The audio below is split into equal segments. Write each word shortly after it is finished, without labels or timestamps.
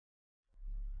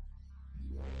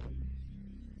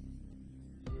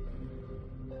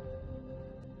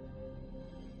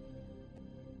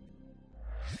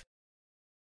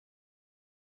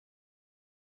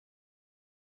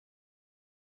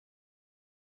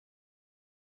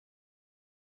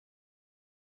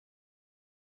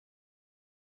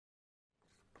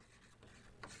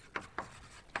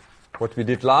what we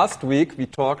did last week, we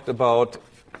talked about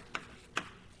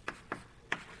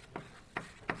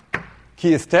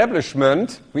key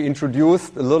establishment. We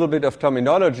introduced a little bit of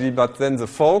terminology, but then the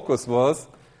focus was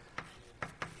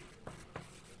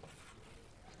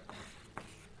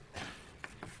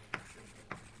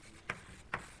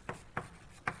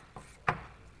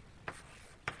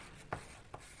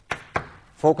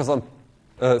on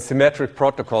symmetric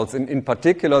protocols, in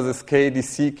particular this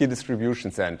KDC, key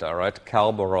distribution center, right?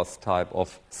 Kerberos type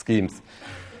of schemes.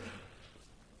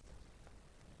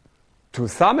 To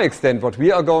some extent, what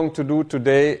we are going to do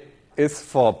today is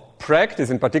for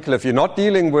practice, in particular, if you're not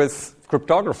dealing with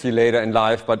cryptography later in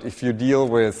life, but if you deal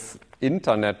with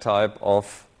internet type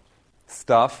of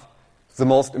stuff, the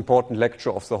most important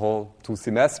lecture of the whole 2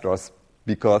 semesters,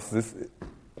 because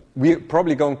we're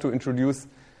probably going to introduce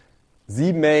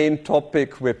the main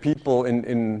topic where people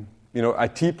in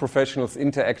IT professionals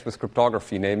interact with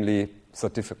cryptography, namely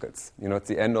certificates. At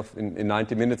the end of in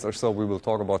 90 minutes or so, we will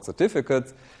talk about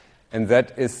certificates, and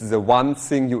that is the one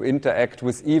thing you interact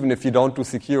with, even if you don't do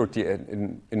security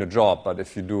in a job, but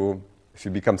if you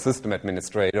become system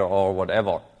administrator or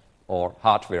whatever, or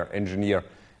hardware engineer,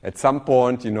 at some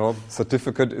point,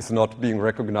 certificate is not being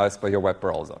recognized by your web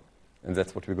browser, and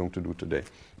that's what we're going to do today.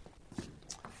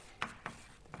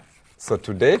 So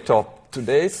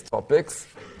today's topics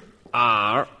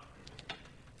are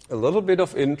a little bit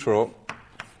of intro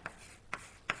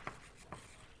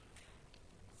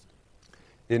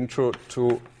to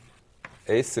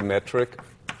asymmetric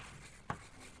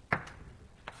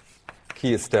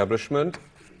key establishment.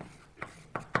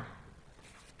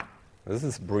 This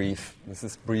is brief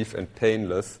and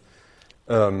painless.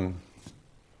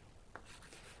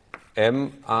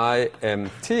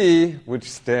 MIMT,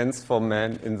 which stands for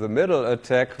man in the middle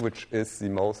attack, which is the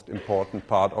most important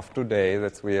part of today.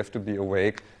 That's we have to be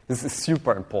awake. This is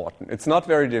super important. It's not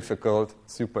very difficult,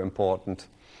 super important.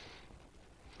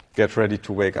 Get ready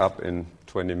to wake up in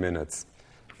 20 minutes.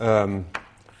 And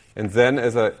then,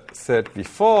 as I said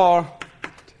before,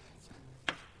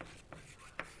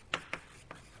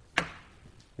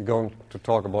 we're going to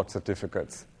talk about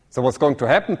certificates. So what's going to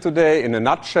happen today, in a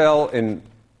nutshell, in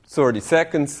 30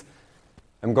 seconds,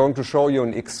 I'm going to show you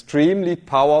an extremely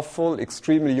powerful,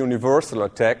 extremely universal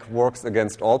attack, works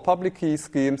against all public key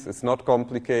schemes. It's not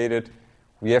complicated.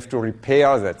 We have to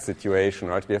repair that situation,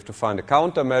 right? We have to find a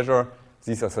countermeasure.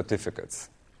 These are certificates.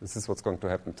 This is what's going to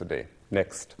happen today,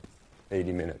 next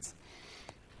 80 minutes.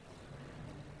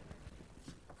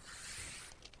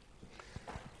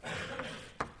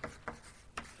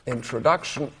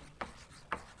 Introduction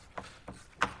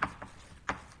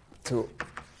to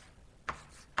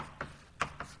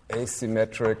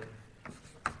asymmetric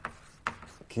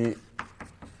key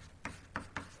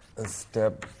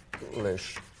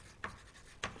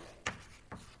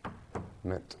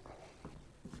establishment.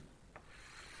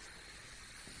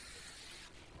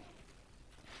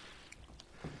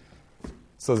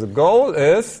 So the goal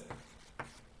is,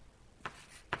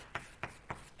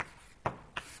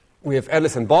 we have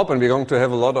Alice and Bob, and we're going to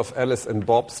have a lot of Alice and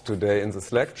Bobs today in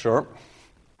this lecture.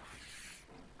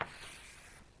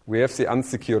 We have the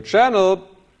unsecured channel.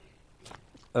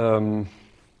 There's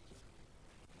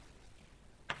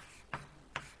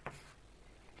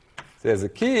a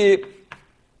key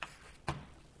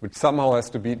which somehow has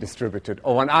to be distributed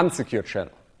over an unsecured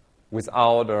channel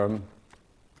without a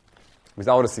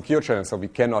secure channel, so we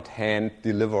cannot hand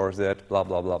deliver that, blah,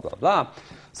 blah, blah, blah, blah.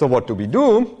 So what do we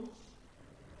do?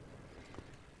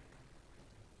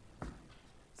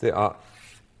 There are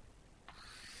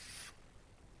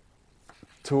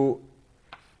two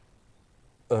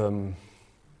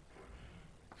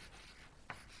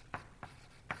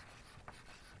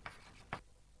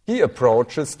key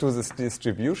approaches to this key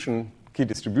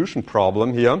distribution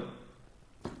problem here.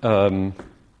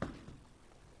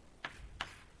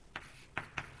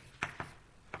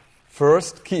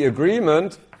 First, key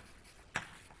agreement,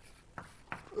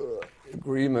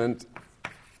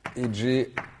 e.g.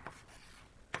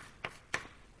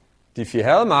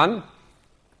 Diffie-Hellman,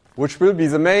 which will be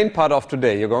the main part of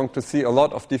today. You're going to see a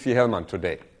lot of Diffie-Hellman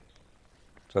today,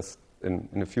 just in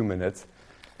a few minutes.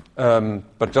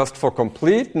 But just for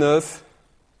completeness,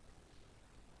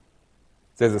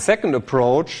 there's a second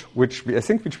approach, which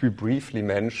we briefly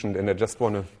mentioned, and I just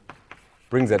want to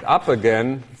bring that up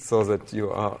again so that you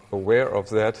are aware of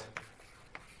that,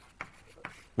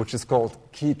 which is called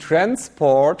key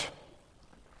transport,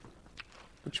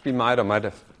 which we might or might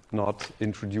have not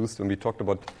introduced when we talked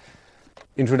about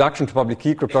introduction to public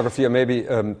key cryptography, or maybe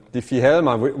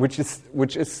Diffie-Hellman, which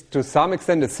is to some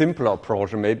extent a simpler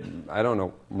approach, or maybe, I don't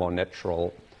know, more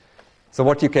natural. So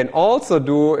what you can also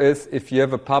do is, if you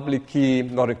have a public key,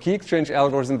 not a key exchange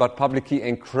algorithm, but public key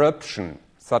encryption,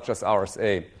 such as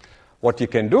RSA, what you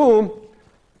can do,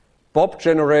 Bob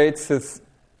generates his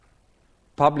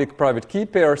public-private key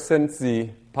pair, sends the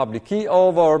public key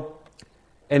over,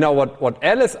 and now what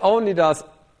Alice only does,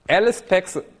 Alice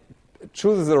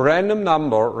chooses a random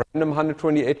number, random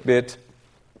 128-bit,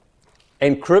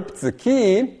 encrypts the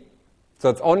key, so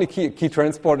it's only key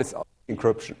transport is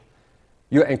encryption.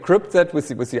 You encrypt that with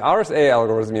the RSA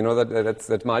algorithm, you know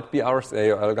that might be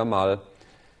RSA or El-Gamal.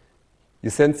 You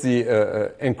send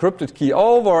the encrypted key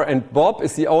over, and Bob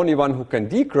is the only one who can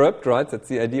decrypt, right? That's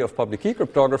the idea of public key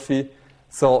cryptography.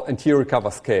 So, and he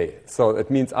recovers K. So it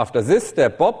means after this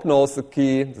step, Bob knows the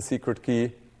key, the secret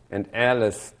key, and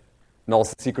Alice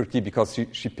knows the secret key because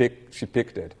she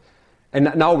picked it.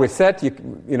 And now we said,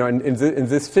 you know, in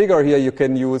this figure here, you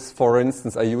can use, for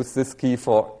instance, I use this key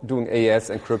for doing AES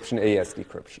encryption, AES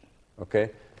decryption.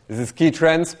 Okay, this key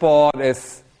transport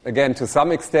is, again, to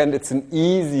some extent, it's an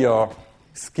easier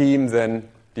scheme than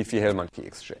Diffie-Hellman key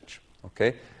exchange.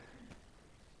 Okay,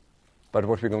 but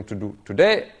what we're going to do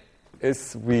today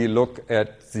is we look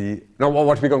at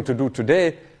what we're going to do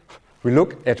today, we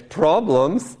look at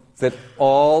problems that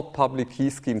all public key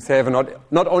schemes have, and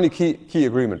not only key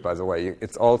agreement, by the way,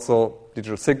 it's also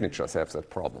digital signatures have that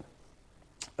problem,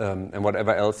 and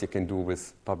whatever else you can do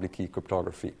with public key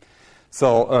cryptography.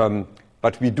 So,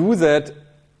 but we do that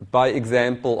by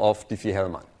example of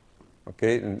Diffie-Hellman.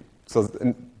 Okay,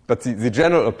 but the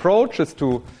general approach is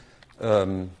to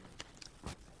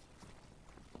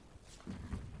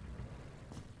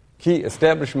key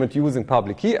establishment using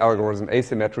public key algorithm,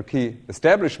 asymmetric key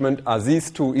establishment, are these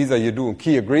two. Either you do a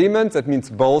key agreement, that means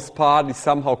both parties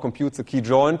somehow compute the key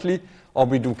jointly, or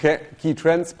we do key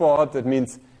transport, that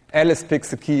means Alice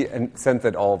picks a key and sends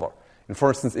it over. And for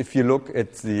instance, if you look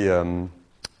at the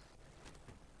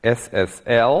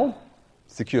SSL,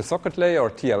 Secure Socket Layer, or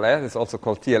TLS, it's also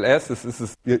called TLS, this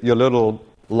is your little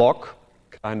lock,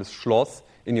 kind of Schloss,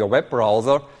 in your web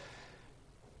browser.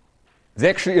 They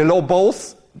actually allow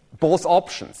both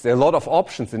options. There are a lot of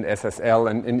options in SSL,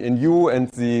 and in you and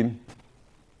the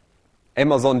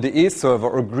Amazon DE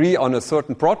server agree on a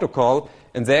certain protocol,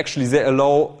 and they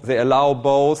allow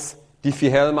both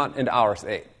Diffie-Hellman and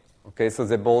RSA. Okay, so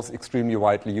they're both extremely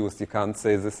widely used. You can't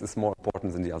say this is more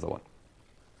important than the other one.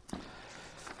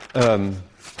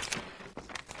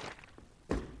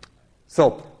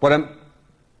 So what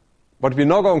we're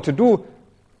now going to do,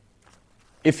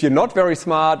 if you're not very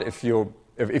smart, if you're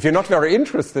not very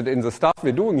interested in the stuff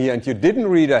we're doing here, and you didn't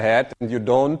read ahead, and you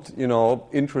don't,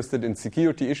 interested in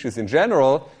security issues in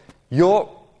general, your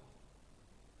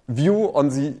view on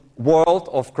the world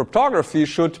of cryptography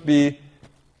should be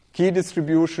key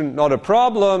distribution, not a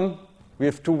problem. We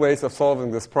have two ways of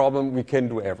solving this problem. We can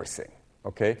do everything,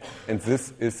 okay? And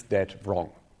this is dead wrong,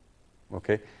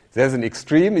 okay? There's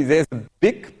a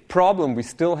big problem we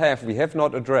have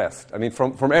not addressed. I mean,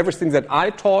 from everything that I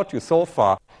taught you so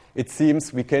far, it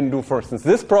seems we can do, for instance,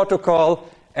 this protocol.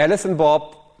 Alice and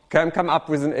Bob can come up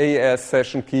with an AES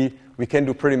session key. We can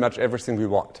do pretty much everything we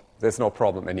want. There's no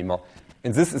problem anymore.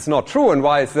 And this is not true. And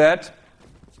why is that?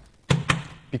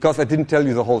 Because I didn't tell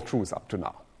you the whole truth up to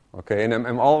now. Okay, and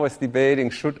I'm always debating,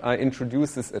 should I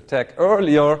introduce this attack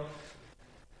earlier?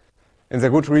 And there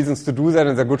are good reasons to do that,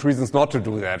 and there are good reasons not to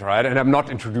do that, right? And I'm not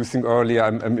introducing earlier.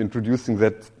 I'm introducing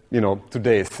that,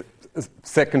 today.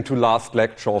 Second to last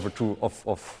lecture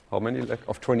of how many?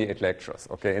 Of 28 lectures.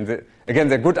 Okay, and again,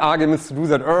 there are good arguments to do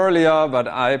that earlier, but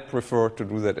I prefer to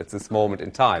do that at this moment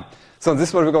in time. So this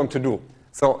is what we're going to do.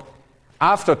 So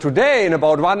after today, in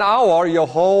about 1 hour, your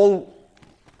whole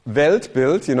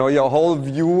Weltbild, your whole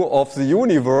view of the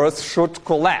universe should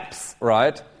collapse,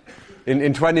 right?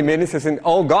 In 20 minutes, you think,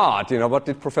 oh God, what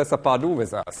did Professor Parr do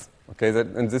with us? Okay,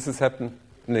 and this is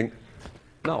happening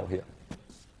now here.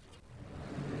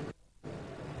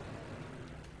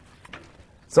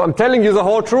 So I'm telling you the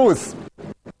whole truth.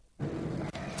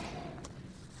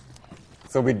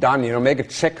 So we're done, make a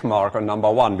check mark on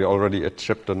number 1. We're already at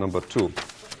chapter number 2.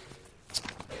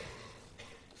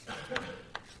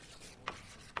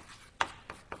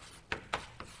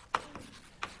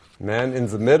 Man in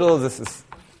the middle, this is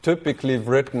typically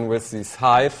written with these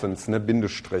hyphens,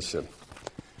 Bindestriche,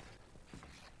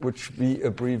 which we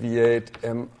abbreviate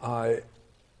MIMT,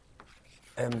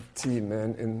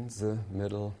 man in the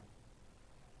middle.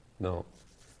 No.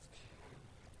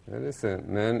 What is it?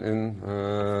 Man in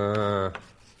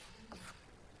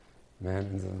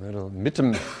the middle.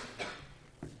 Mittem.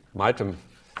 Mitem.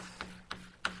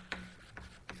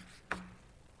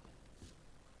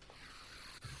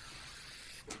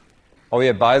 Oh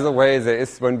yeah, by the way, there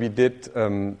is, when we did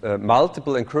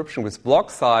multiple encryption with block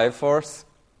ciphers,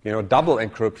 double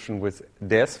encryption with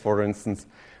DES, for instance,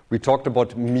 we talked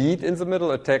about meat in the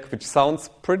middle attack, which sounds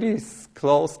pretty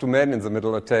close to man in the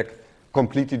middle attack.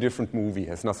 Completely different movie,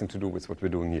 has nothing to do with what we're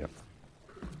doing here.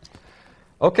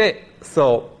 Okay,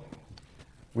 so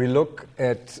we look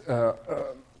at,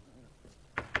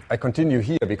 I continue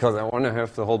here because I want to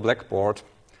have the whole blackboard.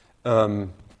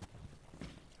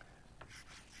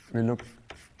 Wir look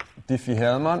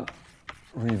Diffie-Hellman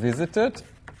revisited,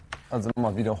 also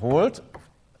nochmal wiederholt,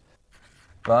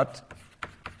 but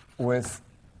with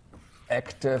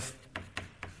active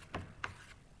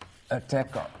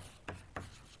attacker.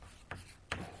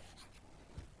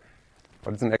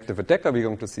 What is an active attacker? We're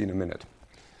going to see in a minute.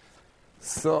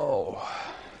 So,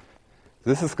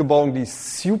 this is going to be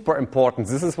super important.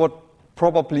 This is what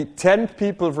probably 10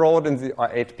 people wrote or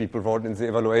 8 people wrote in the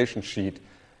evaluation sheet.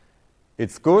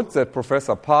 It's good that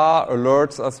Professor Parr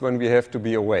alerts us when we have to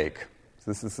be awake.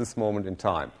 This is this moment in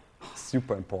time.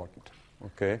 Super important.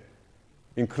 Okay?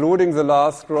 Including the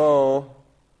last row.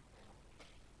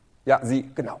 Ja, Sie,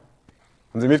 genau.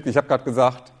 Haben Sie mitgekriegt? Ich habe gerade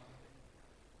gesagt,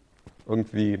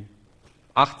 irgendwie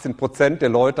 18% der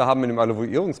Leute haben in dem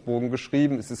Evaluierungsbogen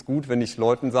geschrieben, es ist gut, wenn ich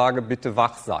Leuten sage, bitte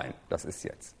wach sein. Das ist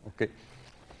jetzt. Okay?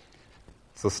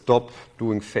 So stop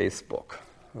doing Facebook.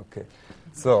 Okay.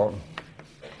 So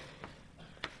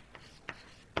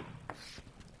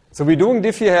we're doing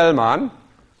Diffie-Hellman.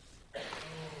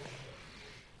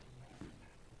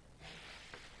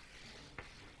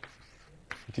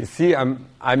 You see, I'm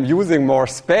using more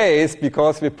space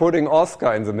because we're putting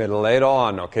Oscar in the middle later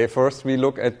on. Okay, first we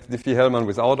look at Diffie-Hellman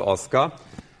without Oscar.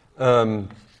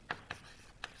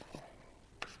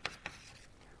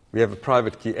 We have a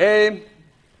private key A.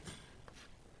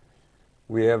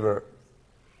 We have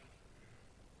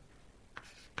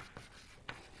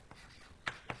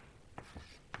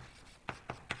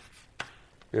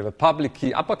a public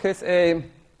key uppercase A.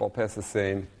 Bob has the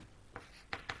same.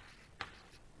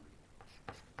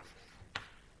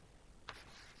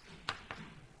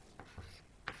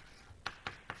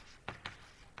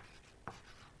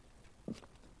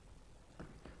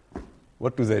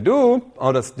 What do they do?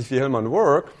 How does Diffie-Hellman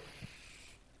work?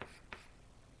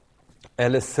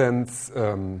 Alice sends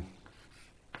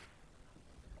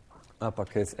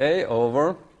uppercase A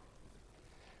over.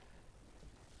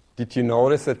 Did you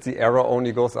notice that the error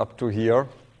only goes up to here?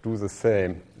 Do the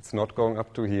same. It's not going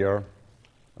up to here.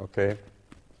 Okay?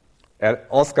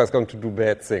 Oscar is going to do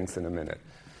bad things in a minute.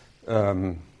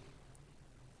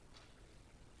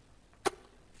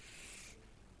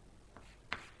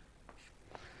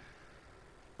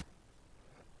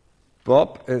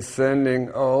 Bob is sending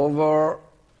over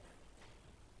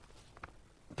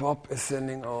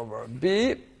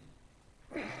B.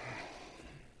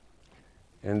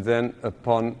 And then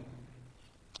upon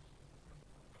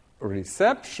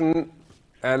reception,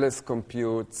 Alice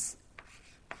computes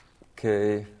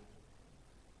K.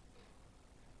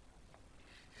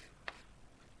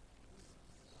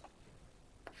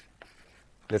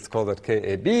 Let's call that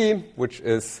KAB, which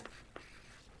is,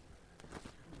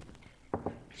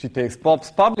 she takes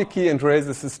Bob's public key and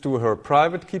raises this to her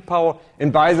private key power.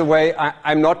 And by the way,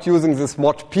 I'm not using this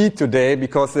mod P today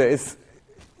because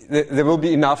there will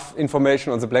be enough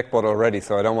information on the blackboard already,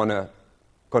 so I don't want to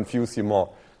confuse you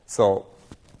more. So,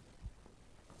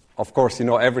 of course,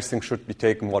 everything should be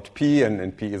taken mod P,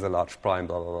 and P is a large prime,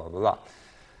 blah, blah, blah, blah, blah.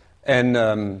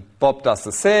 And Bob does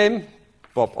the same.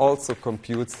 Bob also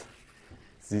computes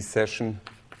the session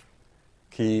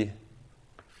key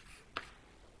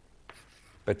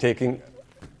by taking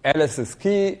Alice's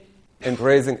key and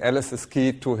raising Alice's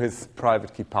key to his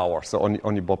private key power. So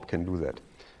only Bob can do that.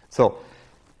 So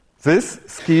this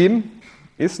scheme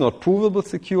is not provable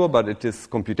secure, but it is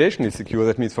computationally secure.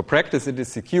 That means for practice it is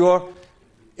secure,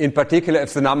 in particular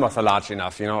if the numbers are large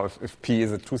enough. If P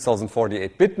is a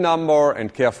 2048-bit number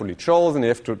and carefully chosen, you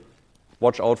have to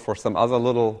watch out for some other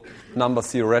little number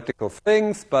theoretical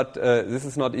things, but this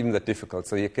is not even that difficult.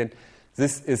 So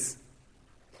this is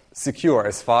secure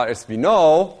as far as we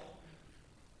know,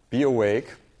 be awake,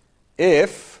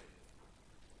 if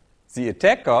the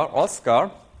attacker, Oscar,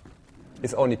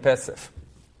 is only passive.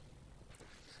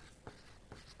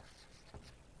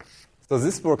 So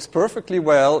this works perfectly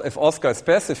well if Oscar is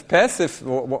passive. Passive,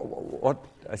 what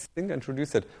I think I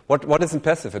introduced it. What is a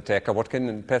passive attacker? What can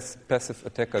a passive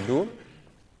attacker do?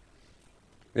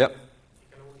 Yeah. He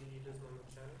can only listen on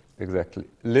the channel. Exactly.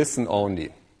 Listen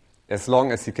only. As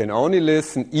long as you can only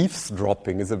listen,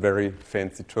 eavesdropping is a very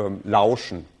fancy term,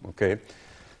 lauschen, okay?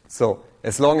 So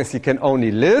as long as he can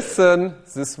only listen,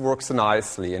 this works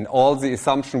nicely. And all the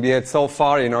assumption we had so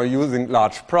far, using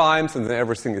large primes and then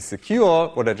everything is secure,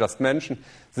 what I just mentioned,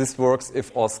 this works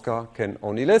if Oscar can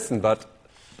only listen. But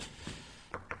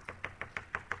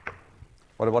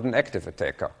what about an active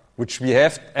attacker, which we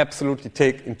have to absolutely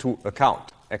take into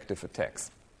account, active attacks?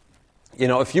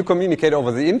 If you communicate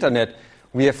over the internet,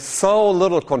 we have so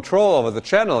little control over the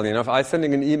channel. If I'm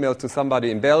sending an email to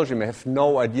somebody in Belgium, I have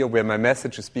no idea where my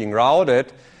message is being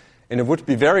routed. And it would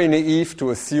be very naive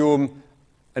to assume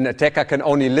an attacker can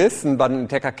only listen, but an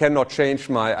attacker cannot change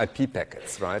my IP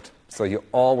packets, right? So you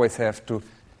always have to,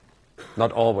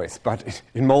 not always, but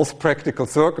in most practical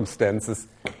circumstances,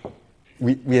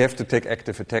 we have to take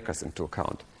active attackers into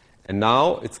account. And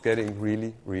now it's getting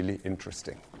really, really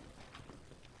interesting.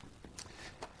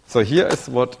 So here is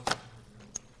what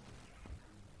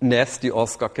nasty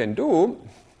Oscar can do.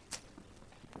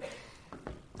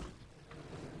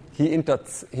 He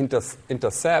intercepts.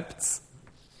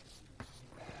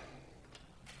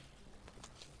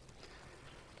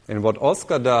 And what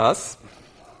Oscar does,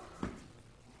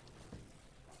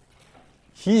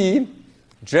 he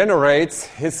generates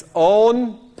his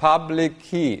own public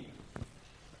key.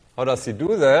 How does he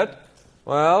do that?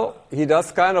 Well, he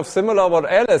does kind of similar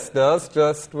what Alice does,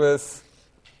 just with,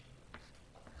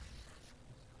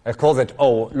 I call that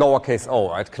O, lowercase o,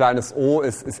 right? Kleines o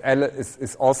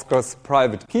is Oscar's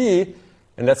private key,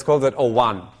 and let's call that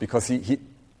O1, because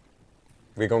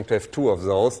we're going to have two of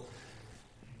those.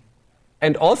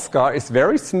 And Oscar is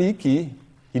very sneaky.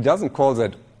 He doesn't call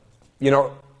that,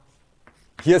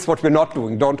 here's what we're not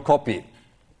doing, don't copy.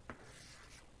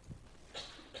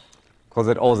 Call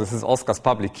that, this is Oscar's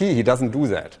public key. He doesn't do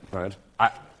that, right?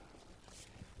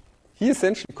 He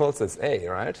essentially calls this A,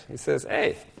 right? He says,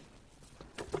 hey,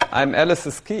 I'm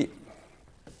Alice's key.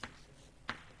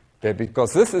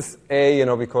 Because this is A,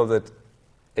 we call it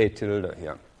A tilde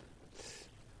here.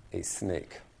 A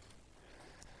snake.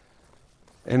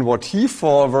 And what he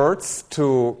forwards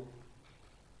to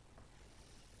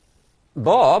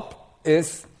Bob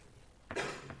is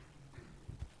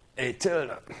A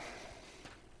tilde.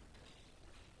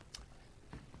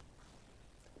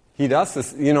 He does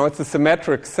this, it's a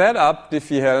symmetric setup,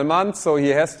 Diffie-Hellman, so he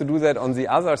has to do that on the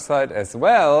other side as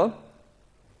well.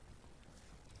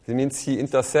 That means he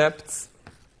intercepts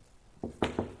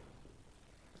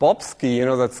Bob's key,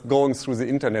 that's going through the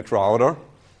internet router.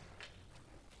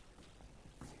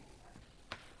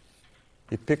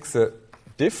 He picks a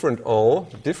different O,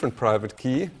 different private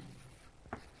key,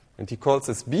 and he calls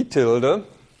this B tilde,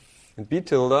 and B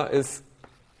tilde is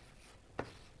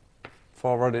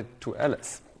forwarded to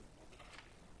Alice.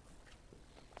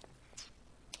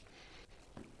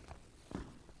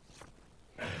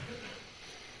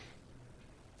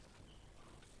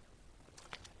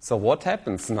 So what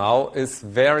happens now is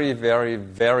very, very,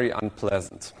 very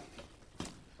unpleasant.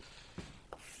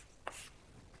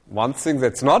 One thing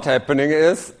that's not happening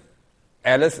is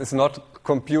Alice is not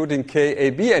computing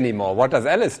KAB anymore. What does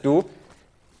Alice do?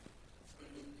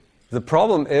 The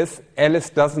problem is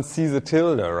Alice doesn't see the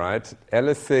tilde, right?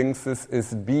 Alice thinks this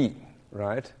is B,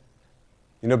 right?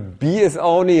 B is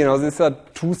only, these are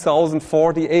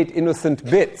 2048 innocent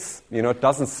bits. It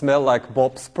doesn't smell like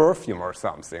Bob's perfume or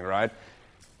something, right?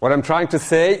 What I'm trying to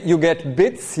say, you get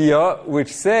bits here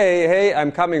which say, hey,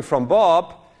 I'm coming from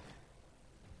Bob.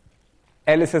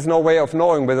 Alice has no way of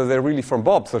knowing whether they're really from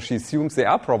Bob, so she assumes they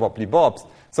are probably Bob's.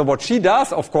 So what she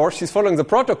does, of course, she's following the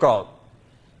protocol.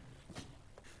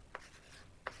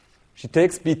 She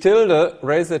takes B tilde,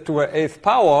 raises it to her 8th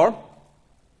power.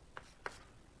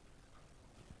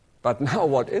 But now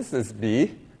what is this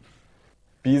B?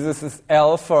 B, this is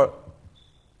alpha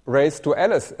raised to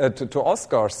Alice, to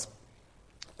Oscar's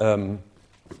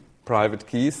private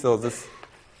key, so this,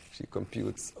 she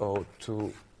computes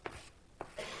O2.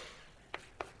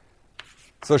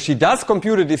 So she does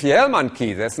compute a Diffie-Hellman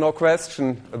key, there's no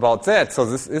question about that. So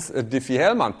this is a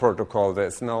Diffie-Hellman protocol,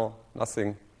 there's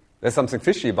something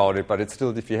fishy about it, but it's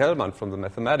still Diffie-Hellman from the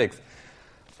mathematics.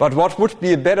 But what would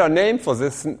be a better name for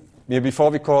this, before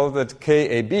we call it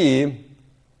KAB,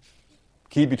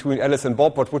 key between Alice and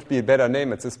Bob, what would be a better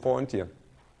name at this point here?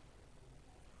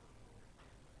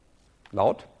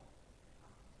 Loud?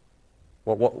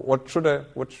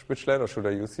 Which letter should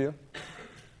I use here?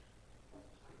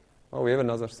 Oh, we have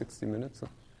another 60 minutes.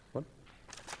 What?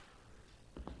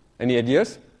 Any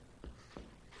ideas?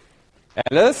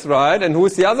 Alice, right? And who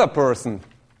is the other person?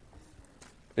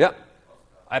 Yeah,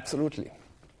 absolutely.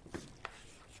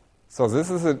 So this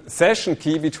is a session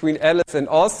key between Alice and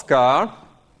Oscar,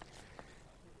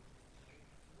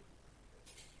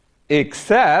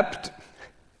 except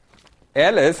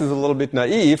Alice is a little bit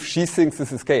naive. She thinks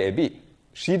this is KAB.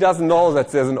 She doesn't know that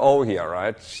there's an O here,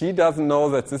 right? She doesn't know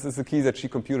that this is the key that she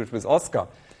computed with Oscar.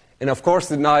 And of course,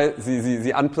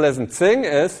 the unpleasant thing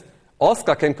is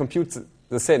Oscar can compute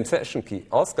the same session key.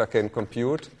 Oscar can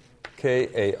compute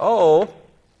KAO.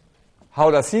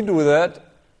 How does he do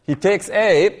that? He takes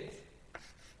A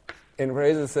and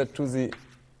raises it to the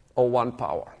O1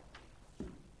 power.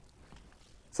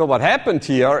 So what happened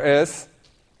here is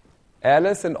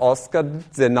Alice and Oscar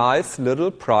did the nice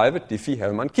little private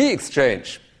Diffie-Hellman key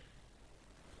exchange.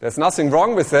 There's nothing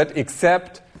wrong with that,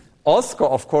 except Oscar,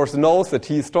 of course, knows that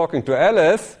he is talking to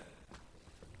Alice.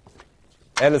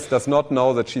 Alice does not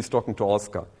know that she's talking to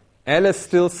Oscar. Alice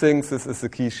still thinks this is the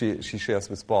key she shares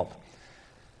with Bob.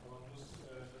 Aber muss das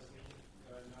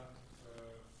nicht nach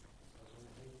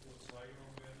also Hoch 2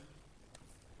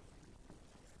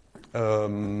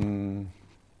 genommen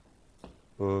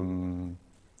werden?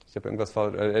 Ich habe irgendwas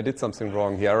falsch. I did something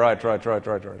wrong here. Right.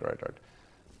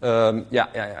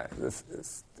 Yeah. This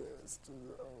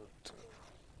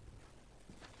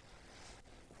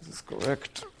is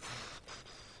correct.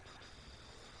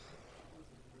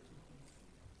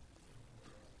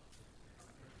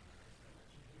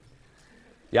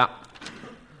 Yeah,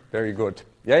 very good.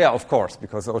 Yeah, of course,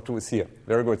 because O2 is here.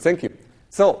 Very good, thank you.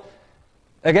 So,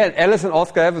 again, Alice and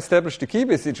Oscar have established the key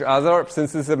with each other.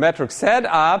 Since this is a metric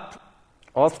setup,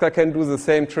 Oscar can do the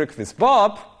same trick with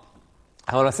Bob.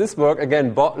 How does this work?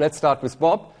 Again, let's start with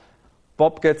Bob.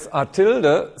 Bob gets R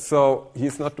tilde, so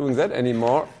he's not doing that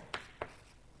anymore.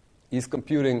 He's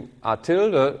computing R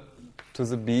tilde to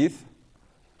the bth.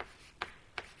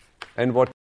 And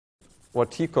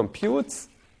what he computes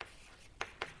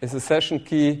is a session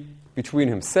key between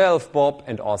himself, Bob,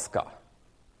 and Oscar.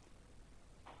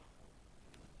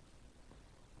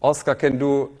 Oscar can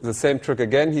do the same trick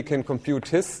again. He can compute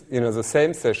his, the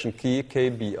same session key,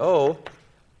 KBO,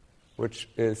 which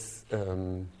is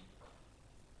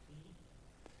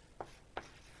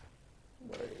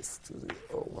raised to the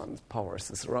O1 power. Is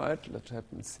this right? What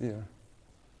happens here?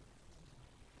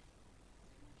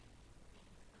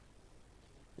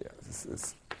 Yeah, this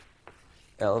is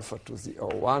alpha to the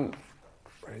O1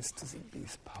 raised to the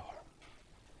bth power.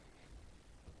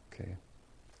 Okay.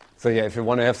 So yeah, if you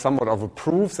want to have somewhat of a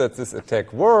proof that this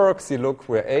attack works, you look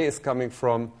where A is coming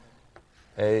from.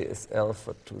 A is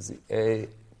alpha to the A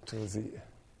to the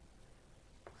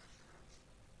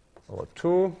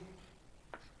O2.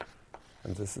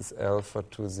 And this is alpha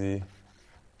to the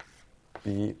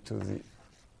B to the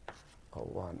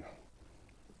O1.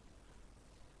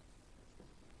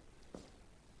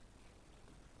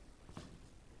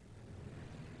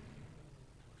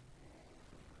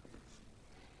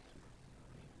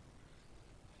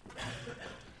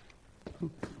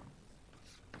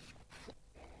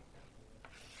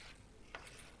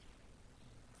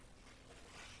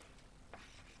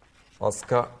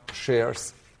 Oscar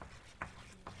shares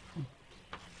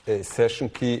a session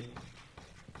key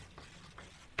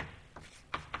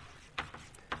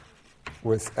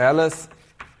with Alice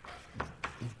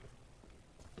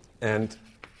and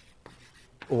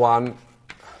one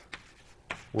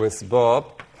with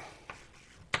Bob.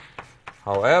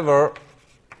 However,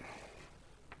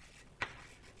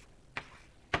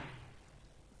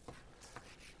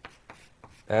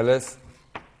 Alice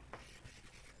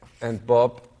and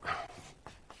Bob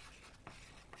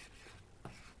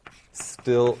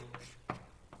still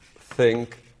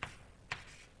think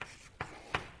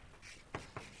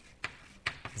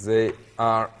they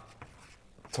are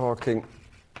talking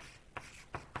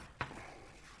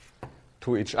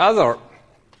to each other.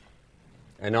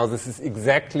 And now this is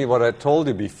exactly what I told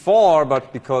you before,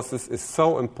 but because this is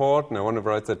so important, I want to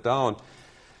write that down.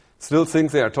 Still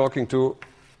think they are talking to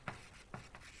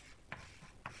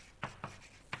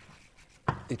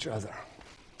each other.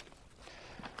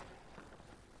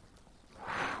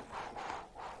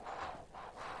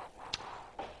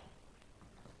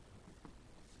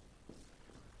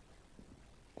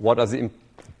 What are the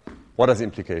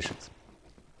implications?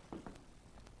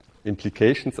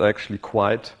 Implications are actually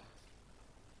quite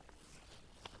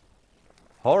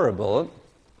horrible.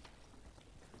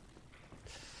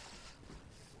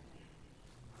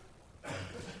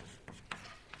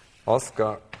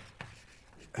 Oscar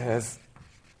has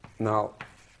now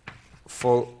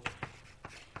full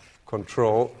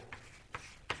control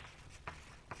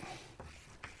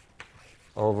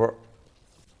over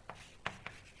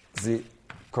the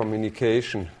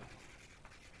communication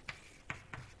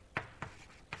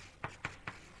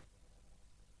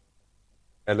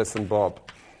Alice and Bob.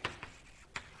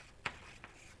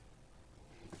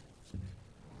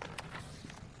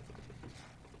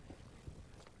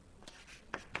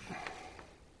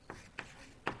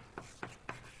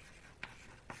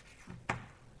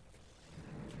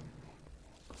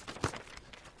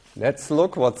 let's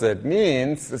look what that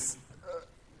means. Is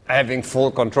having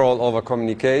full control over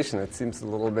communication. It seems a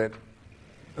little bit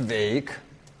vague.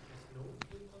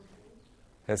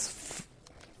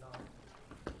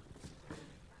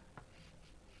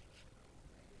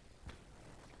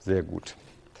 Sehr gut.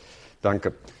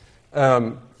 Danke.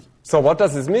 So what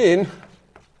does this mean?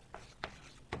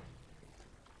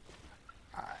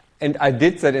 And I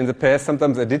did that in the past.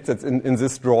 Sometimes I did that in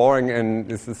this drawing, and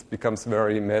this becomes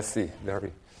very messy,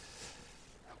 very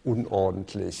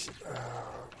unordentlich.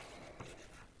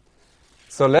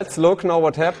 So let's look now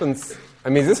what happens. I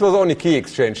mean, this was only key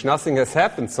exchange. Nothing has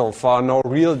happened so far. No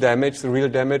real damage. The real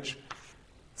damage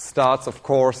starts, of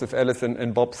course, if Alice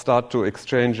and Bob start to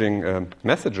exchanging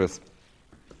messages.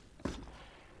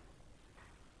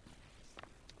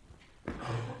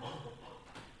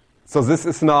 So this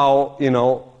is now,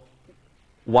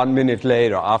 1 minute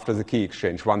later after the key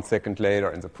exchange, 1 second later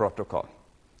in the protocol.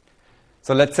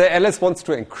 So let's say Alice wants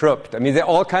to encrypt. I mean, there are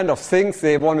all kinds of things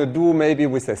they want to do maybe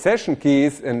with their session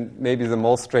keys, and maybe the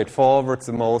most straightforward,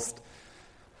 the most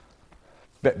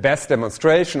best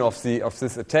demonstration of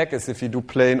this attack is if you do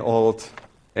plain old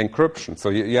encryption. So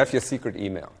you have your secret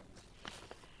email.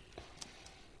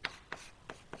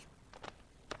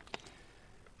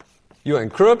 You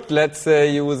encrypt, let's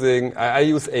say, using, I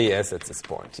use AES at this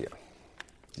point here.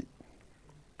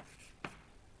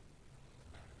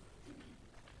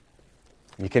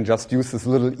 You can just use this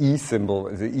little E symbol,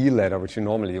 the E letter, which you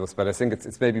normally use, but I think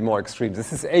it's maybe more extreme.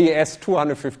 This is AES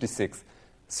 256.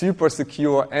 Super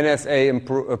secure,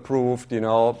 NSA approved,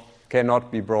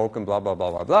 cannot be broken, blah, blah,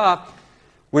 blah, blah, blah.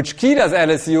 Which key does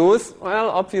Alice use? Well,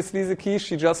 obviously the key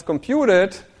she just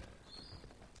computed.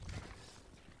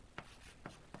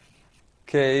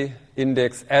 K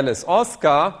index Alice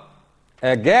Oscar.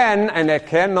 Again, and I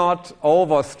cannot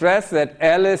overstress that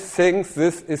Alice thinks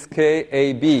this is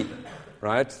KAB,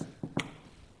 right?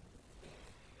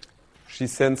 She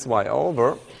sends Y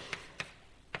over.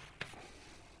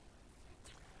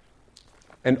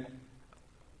 And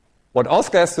what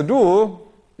Oscar has to do,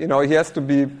 he has to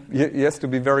be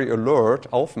very alert,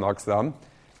 aufmerksam.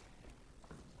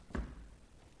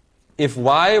 If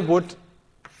Y would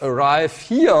arrive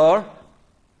here,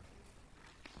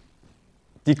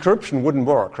 decryption wouldn't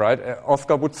work, right?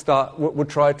 Oscar would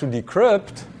try to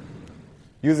decrypt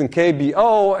using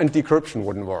KBO, and decryption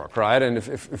wouldn't work, right? And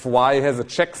if Y has a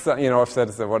checksum, if that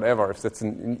is a whatever, if that's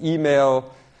an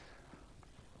email,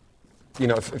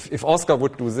 if Oscar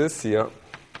would do this here,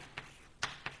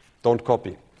 don't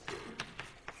copy.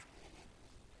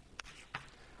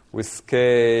 With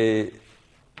KBO,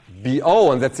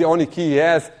 and that's the only key he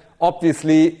has,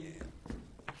 obviously,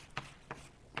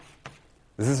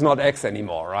 this is not X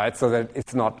anymore, right? So that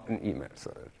it's not an email, so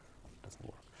it doesn't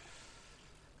work.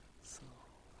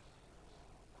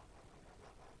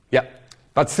 Yeah,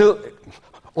 but still,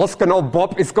 Oscar knows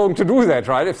Bob is going to do that,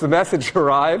 right? If the message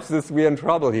arrives, we're in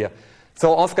trouble here.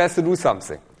 So Oscar has to do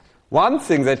something. One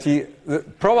thing that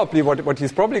what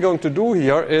he's probably going to do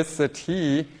here is that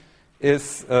he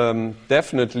is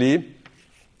definitely,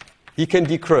 he can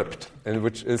decrypt, and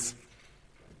which is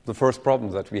the first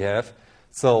problem that we have.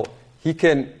 So he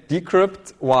can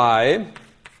decrypt Y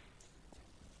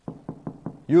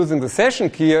using the session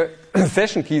key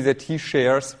that he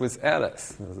shares with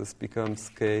Alice. So this becomes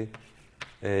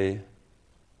KAO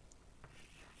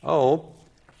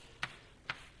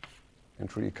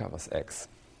and recovers X.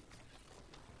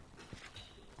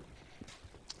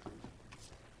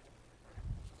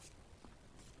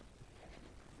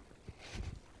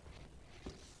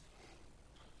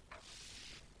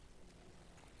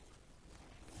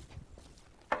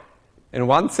 And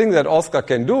one thing that Oscar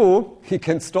can do, he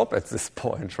can stop at this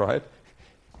point, right?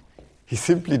 He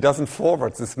simply doesn't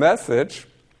forward this message.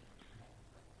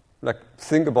 Like,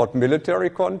 think about military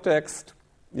context,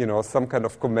 some kind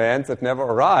of command that never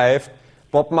arrived.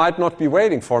 Bob might not be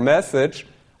waiting for a message.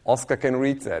 Oscar can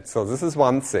read that. So this is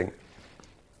one thing.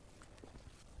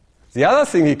 The other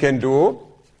thing he can do,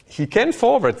 he can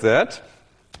forward that.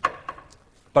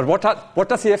 But what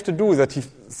does he have to do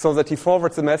so that he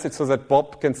forwards the message so that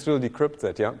Bob can still decrypt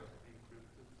that, ja?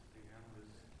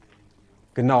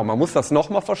 Genau, man muss das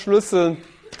nochmal verschlüsseln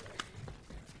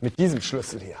mit diesem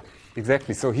Schlüssel hier.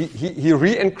 Exactly. So he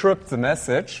re-encrypts the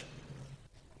message.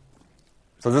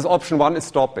 So this option 1 is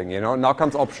stopping, Now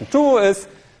comes option 2 is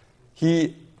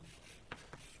he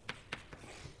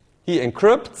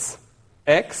encrypts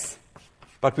X,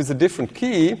 but with a different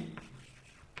key.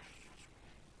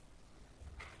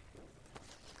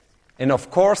 And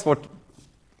of course,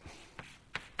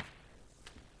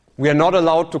 we are not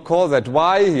allowed to call that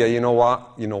Y here. You know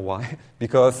why?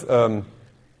 Because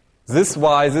this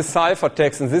Y, this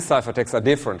ciphertext, and this ciphertext are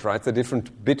different, right? They're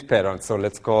different bit patterns. So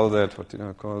let's call that, what did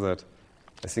I call that?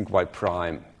 I think Y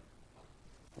prime.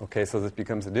 Okay, so this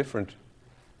becomes a different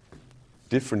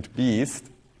beast.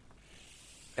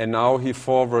 And now he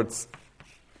forwards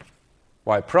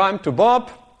Y prime to Bob.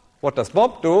 What does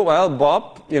Bob do? Well,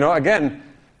 Bob, again,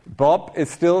 Bob is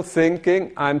still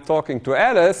thinking, I'm talking to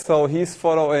Alice, so he's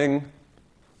following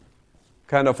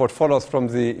kind of what follows from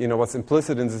the, what's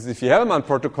implicit in the Diffie-Hellman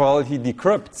protocol. He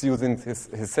decrypts using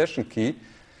his session key.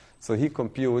 So he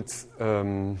computes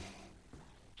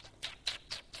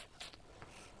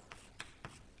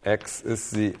X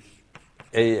is the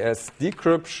AES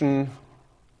decryption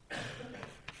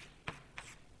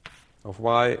of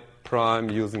Y prime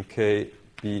using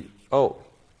KBO.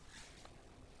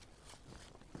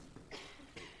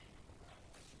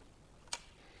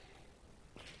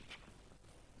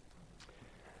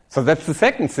 So that's the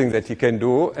second thing that he can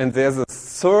do, and there's a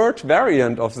third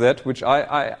variant of that which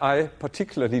I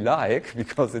particularly like,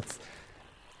 because it's,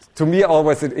 to me,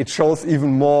 always it shows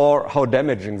even more how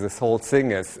damaging this whole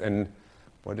thing is. And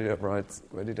where did I write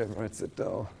it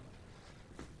down?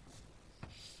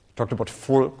 Talked about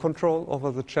full control over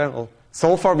the channel.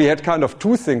 So far we had kind of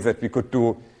two things that we could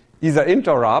do. Either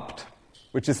interrupt,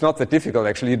 which is not that difficult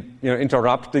actually,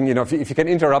 interrupting, if you can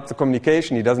interrupt the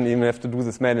communication, he doesn't even have to do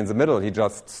this man in the middle, he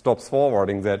just stops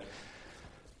forwarding that.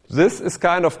 This is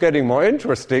kind of getting more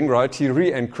interesting, right? He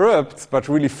re-encrypts, but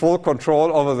really full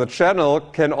control over the channel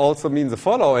can also mean the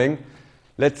following.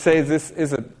 Let's say this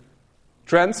is a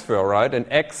transfer, right? And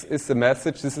X is the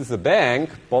message, this is a bank,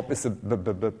 Bob is a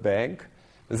bank.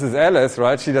 This is Alice,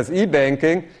 right? She does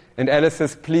e-banking, and Alice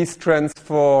says, please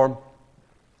transfer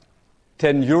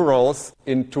 10 euros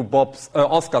into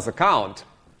Oscar's account.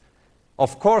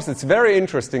 Of course, it's very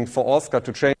interesting for Oscar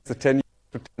to change the 10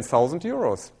 to 10,000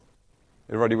 euros.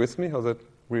 Everybody with me? How's that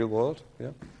real world? Yeah.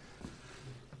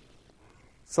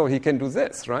 So he can do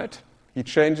this, right? He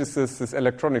changes this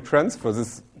electronic transfer,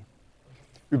 this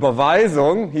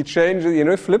Überweisung, he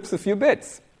changes, flips a few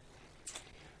bits.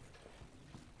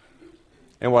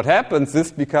 And what happens,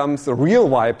 this becomes a real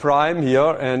Y prime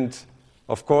here, and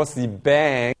of course the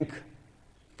bank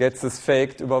gets this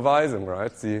faked Überweisung,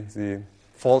 right? The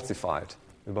falsified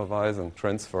Überweisung,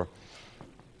 transfer.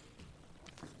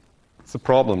 It's a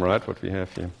problem, right, what we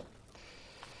have here.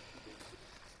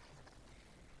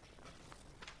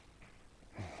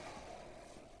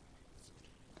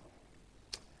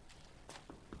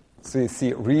 So you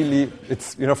see, really,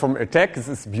 it's, from attack, this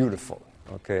is beautiful.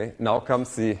 Okay, now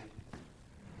comes the,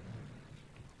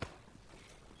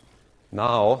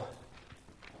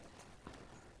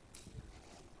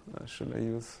 should I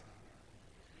use?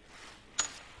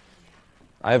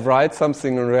 I write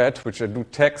something in red, which I do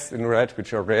text in red,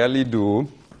 which I rarely do.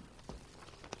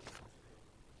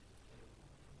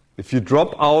 If you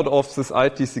drop out of this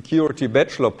IT security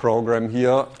bachelor program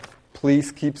here,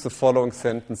 please keep the following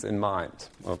sentence in mind,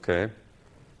 okay?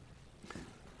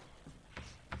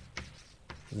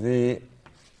 The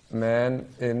man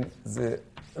in the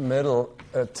middle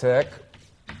attack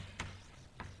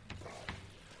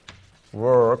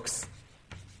works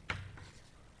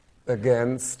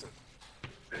against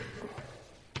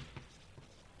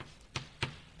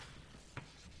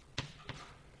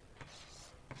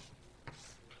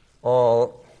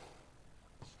all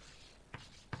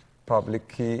public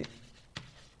key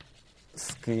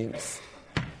schemes.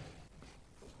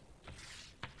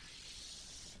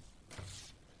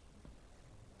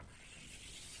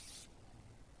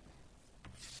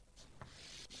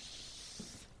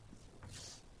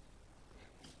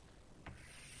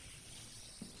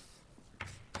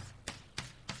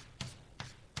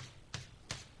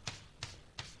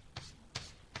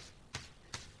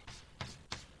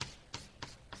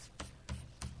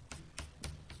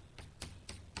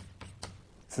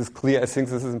 This is clear. I think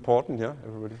this is important, yeah?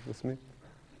 Everybody with me?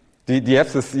 Do you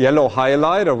have this yellow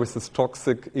highlighter with this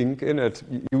toxic ink in it?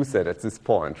 Use that at this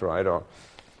point, right? Or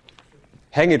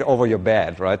hang it over your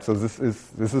bed, right? So this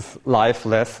is life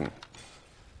lesson.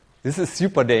 This is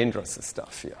super dangerous, this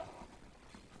stuff here.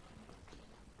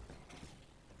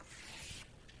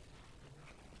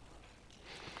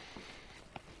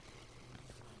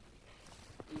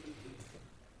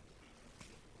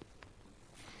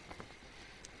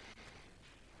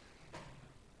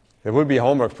 There will be a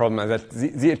homework problem that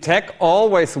the attack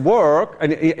always work,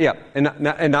 and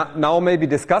now maybe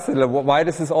discuss it. Why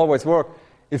does this always work?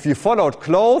 If you follow it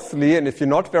closely and if you're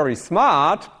not very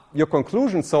smart, your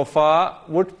conclusion so far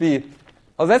would be,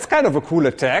 oh, that's kind of a cool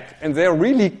attack, and they're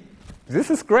really, this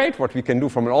is great what we can do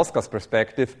from an Oscar's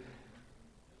perspective.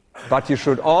 But you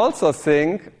should also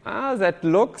think, that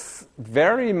looks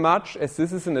very much as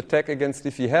this is an attack against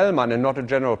Diffie-Hellman and not a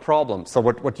general problem. So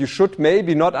what you should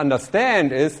maybe not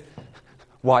understand is,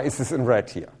 why is this in red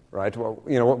here, right? Well,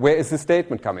 where is this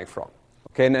statement coming from?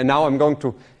 Okay, and now I'm going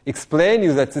to explain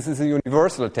you that this is a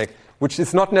universal attack, which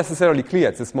is not necessarily clear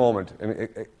at this moment. I mean,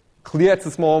 clear at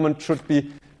this moment should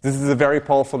be, this is a very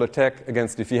powerful attack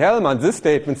against Diffie-Hellman. This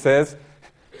statement says,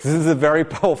 this is a very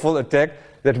powerful attack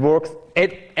that works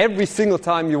at every single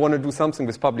time you want to do something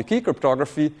with public key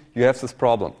cryptography, you have this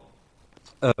problem.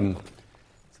 The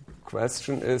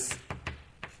question is,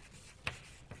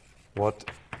 what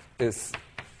is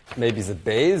maybe the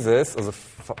basis or the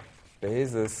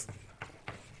basis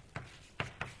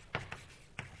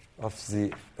of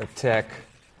the attack?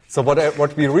 So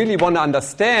what we really want to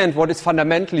understand, what is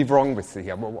fundamentally wrong with it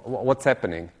here? What's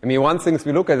happening? I mean, one thing is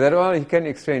we look at that, well, he can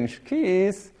exchange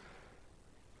keys,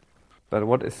 but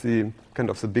what is the kind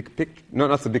of the big picture? No,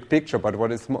 not the big picture, but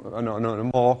what is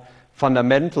more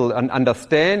fundamental and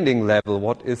understanding level?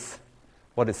 What is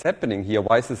happening here?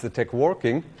 Why is this attack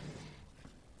working?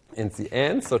 And the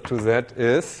answer to that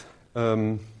is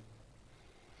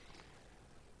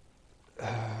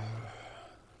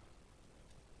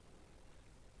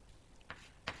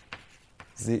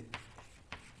the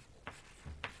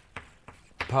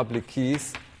public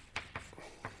keys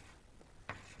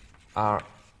are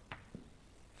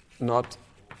not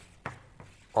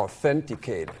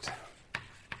authenticated.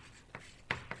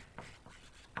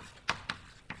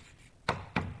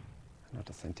 Not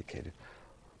authenticated.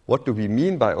 What do we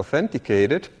mean by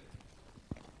authenticated?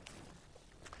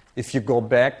 If you go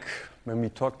back, when we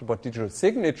talked about digital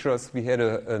signatures, we had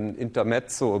an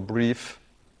intermezzo, a brief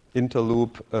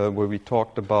interloop, where we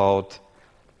talked about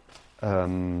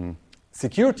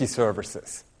security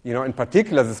services. In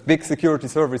particular, this big security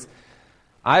service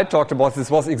I talked about, this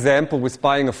was example with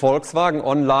buying a Volkswagen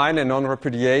online and on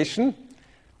repudiation.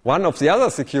 One of the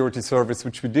other security services,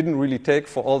 which we didn't really take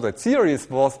for all that serious,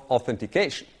 was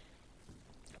authentication,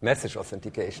 message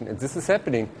authentication. And this is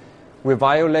happening. We're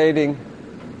violating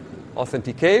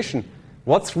authentication.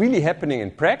 What's really happening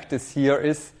in practice here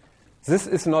is this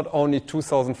is not only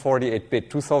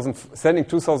 2048-bit. Sending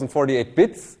 2048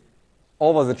 bits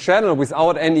over the channel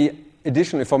without any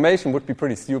additional information would be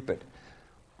pretty stupid.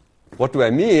 What do I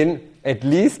mean? At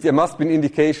least there must be an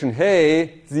indication,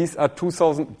 hey, these are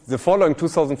the following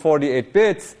 2048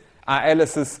 bits are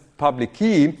Alice's public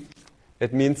key.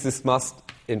 That means this must,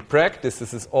 in practice,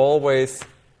 this is always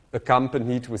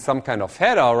accompanied with some kind of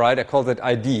header, right? I call that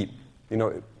ID.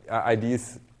 ID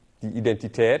is the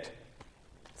Identität.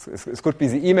 It could be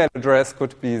the email address,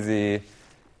 could be the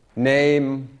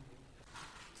name,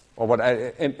 or what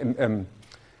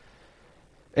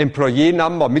employee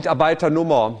number,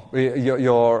 Mitarbeiternummer,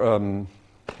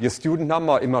 your student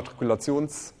number,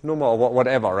 Immatrikulationsnummer, or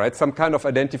whatever, right? Some kind of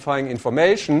identifying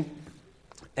information,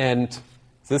 and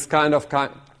this kind of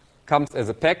comes as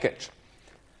a package.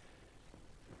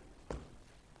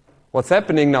 What's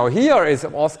happening now here is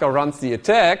if Oscar runs the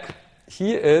attack,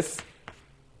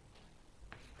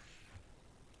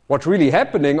 what's really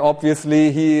happening,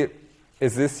 obviously,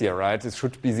 is this here, right? It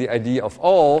should be the ID of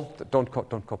all. Don't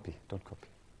copy.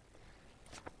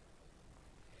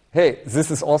 Hey,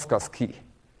 this is Oscar's key.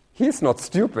 He's not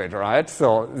stupid, right?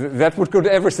 So that would give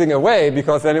everything away,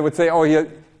 because then it would say, oh, here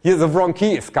the wrong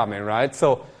key is coming, right?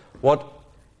 So what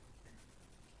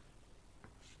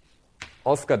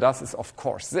Oscar does is, of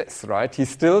course, this, right? He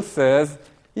still says,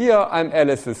 here, I'm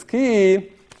Alice's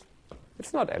key.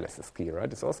 It's not Alice's key,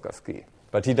 right? It's Oscar's key.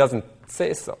 But he doesn't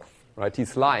say so, right?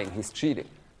 He's lying. He's cheating.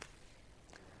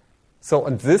 So,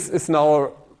 and this is now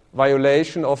a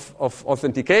violation of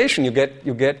authentication. You get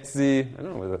the, I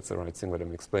don't know whether that's the right thing what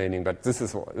I'm explaining, but this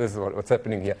is what's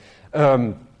happening here.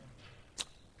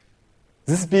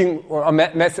 This is being,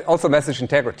 also message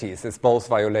integrity is both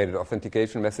violated.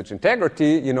 Authentication, message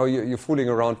integrity, you're fooling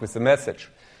around with the message.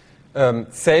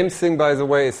 Same thing, by the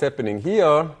way, is happening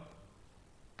here.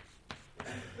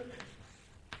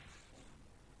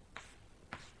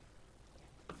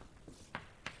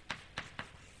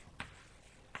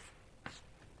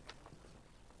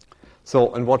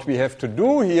 So, and what we have to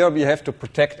do here, we have to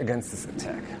protect against this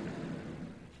attack.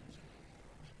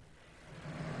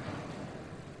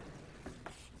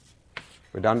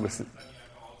 We're done with it.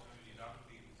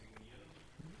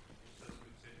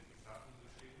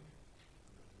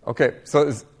 Okay, so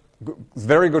it's a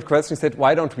very good question. He said,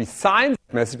 why don't we sign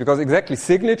the message? Because exactly,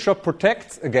 signature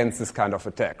protects against this kind of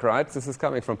attack, right? This is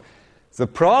coming from. The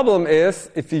problem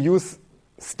is, if you use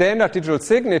standard digital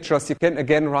signatures, you can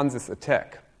again run this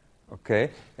attack. Okay,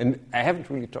 and I haven't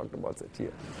really talked about that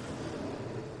here.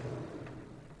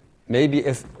 maybe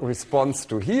as response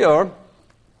to here,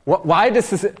 why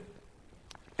this is,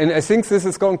 and I think this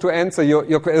is going to answer your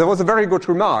question. There was a very good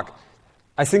remark.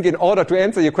 I think in order to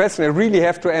answer your question, I really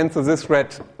have to answer this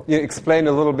explain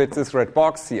a little bit this red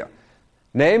box here.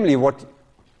 Namely, what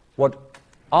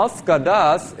Oscar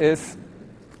does is,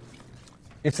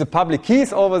 if the public key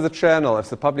is over the channel, if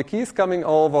the public key is coming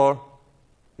over,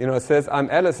 it says I'm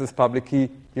Alice's public key,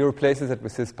 he replaces it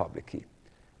with his public key.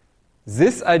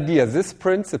 This idea, this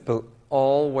principle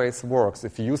always works.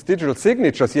 If you use digital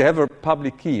signatures, you have a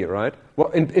public key, right? Well,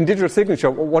 in digital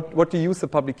signature, what do you use the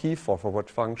public key for? For what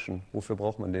function? Wofür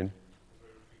braucht man den?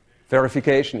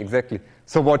 Verification, exactly.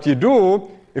 So what you do,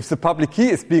 if the public key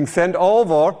is being sent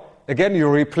over, again, you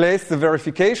replace the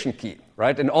verification key,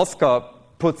 right? And Oscar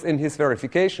puts in his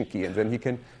verification key, and then he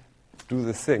can do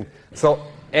this thing. So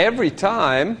every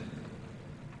time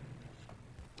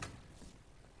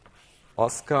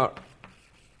Oscar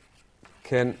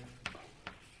can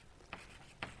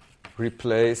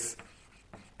replace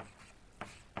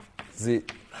the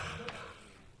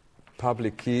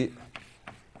public key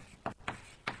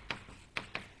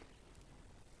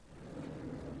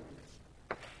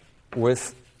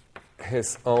with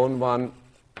his own one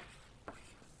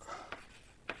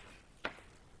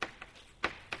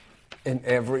in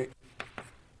every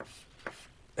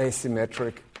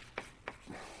asymmetric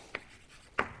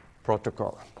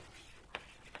protocol.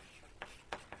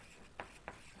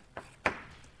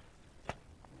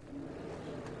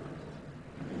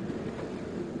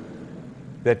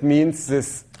 That means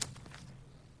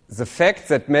the fact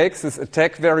that makes this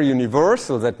attack very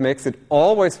universal, that makes it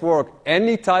always work,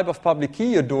 any type of public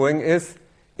key you're doing is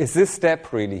this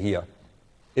step really here.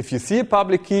 If you see a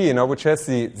public key, which has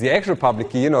the actual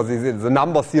public key, the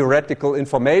number theoretical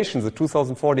information, the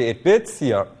 2048 bits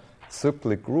here,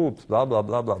 cyclic groups, blah, blah,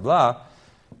 blah, blah, blah,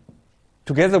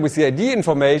 together with the ID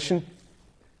information,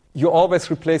 you always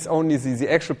replace only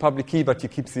the actual public key, but you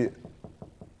keep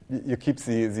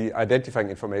the identifying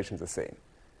information the same.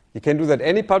 You can do that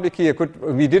any public key.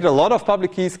 We did a lot of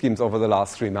public key schemes over the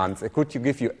last 3 months. I could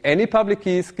give you any public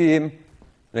key scheme,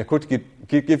 and I could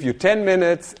give you 10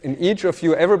 minutes, and each of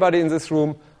you, everybody in this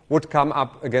room, would come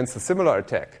up against a similar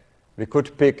attack. We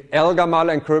could pick Elgamal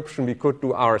encryption, we could do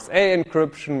RSA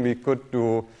encryption, we could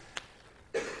do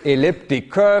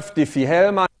elliptic curve,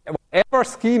 Diffie-Hellman, whatever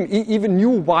scheme, even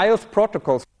new wild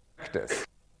protocols practice.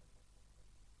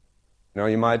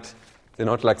 You might, they're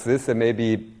not like this, there may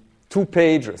be 2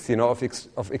 pages,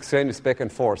 of exchanges back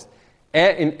and forth.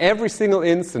 In every single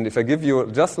instant, if I give you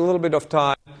just a little bit of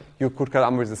time, you could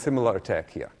come up with a similar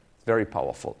attack here. It's very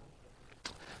powerful.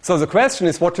 So the question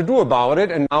is what to do about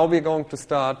it, and now we're going to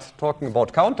start talking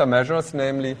about countermeasures,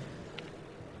 namely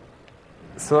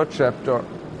third chapter.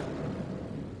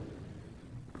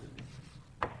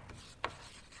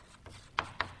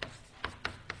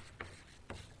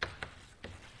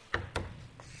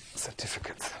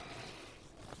 Certificates.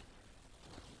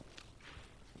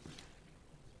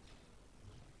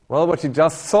 Well, what you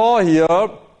just saw here,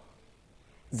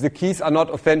 the keys are not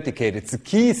authenticated. The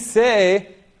keys say,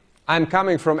 I'm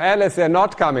coming from Alice, they're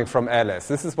not coming from Alice.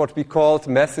 This is what we called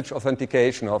message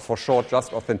authentication, or for short,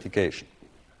 just authentication.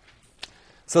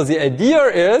 So the idea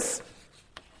is,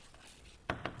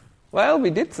 well, we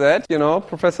did that,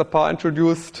 Professor Parr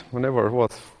introduced, whenever it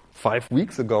was, 5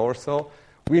 weeks ago or so,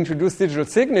 we introduced digital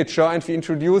signature, and we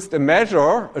introduced a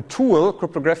measure, a tool,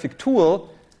 cryptographic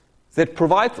tool, that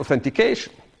provides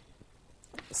authentication.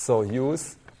 So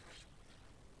use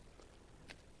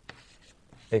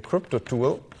a crypto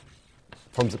tool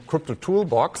from the crypto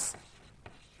toolbox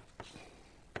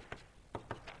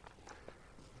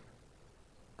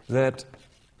that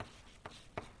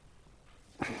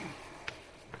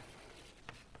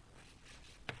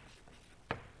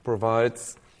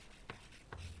provides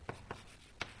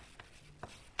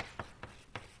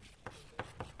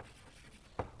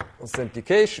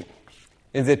authentication.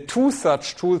 And there are 2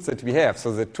 such tools that we have.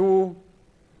 So the 2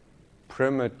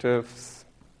 primitives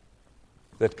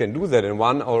that can do that, and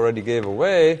one already gave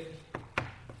away.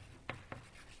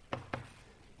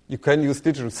 You can use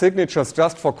digital signatures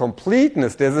just for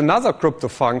completeness. There's another crypto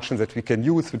function that we can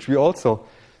use, which we also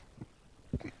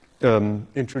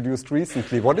introduced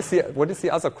recently. What is the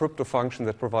other crypto function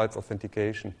that provides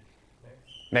authentication?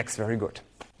 Max, very good.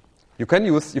 You could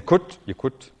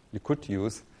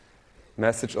use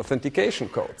message authentication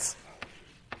codes.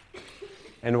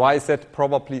 And why is that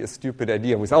probably a stupid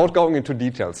idea? Without going into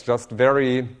details, just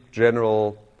very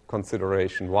general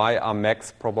consideration. Why are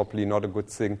MACs probably not a good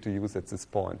thing to use at this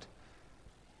point?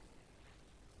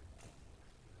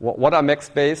 What are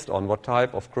MACs based on? What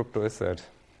type of crypto is that?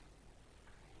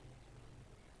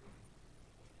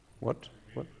 What?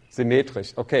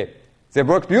 Symmetric. Okay. They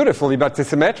work beautifully, but the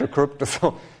symmetric crypto.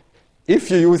 So if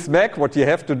you use MAC, what you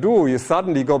have to do, you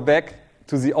suddenly go back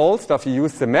to the old stuff. You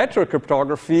use symmetric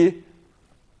cryptography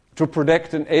to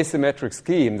protect an asymmetric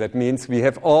scheme. That means we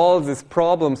have all these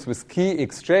problems with key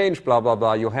exchange, blah, blah,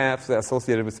 blah. You have the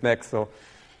associated with MAC. So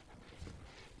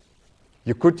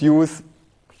you could use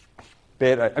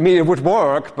beta. I mean, it would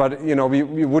work, but we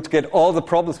would get all the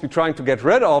problems we're trying to get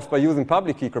rid of by using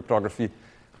public key cryptography.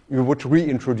 We would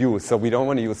reintroduce. So we don't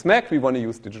want to use MAC, we want to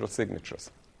use digital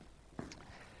signatures.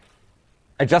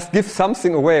 I just give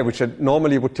something away, which I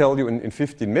normally would tell you in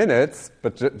 15 minutes,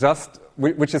 but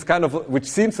which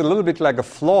seems a little bit like a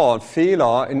flaw,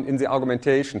 Fehler in the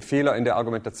argumentation, Fehler in der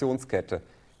Argumentationskette.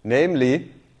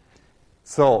 Namely,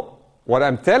 so what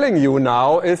I'm telling you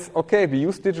now is, okay, we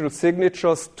use digital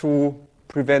signatures to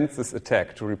prevent this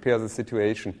attack, to repair the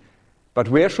situation. But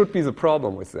where should be the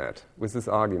problem with that, with this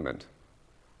argument?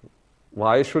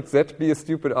 Why should that be a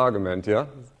stupid argument, yeah?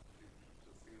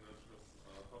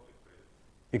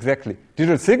 Exactly.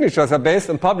 Digital signatures are based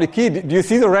on public key. Do you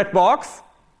see the red box?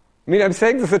 I mean, I'm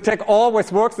saying this attack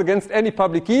always works against any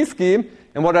public key scheme,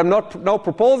 and what I'm not now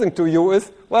proposing to you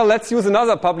is, well, let's use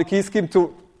another public key scheme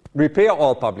to repair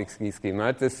all public key schemes,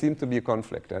 right? There seems to be a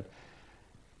conflict, right?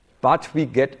 But we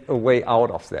get a way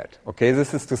out of that. Okay,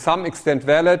 this is to some extent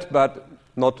valid, but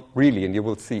not really, and you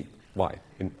will see why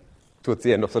towards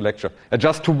the end of the lecture. And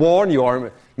just to warn you,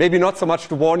 or maybe not so much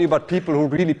to warn you, but people who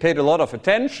really paid a lot of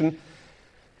attention,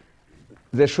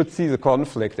 they should see the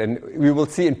conflict, and we will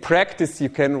see in practice you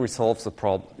can resolve the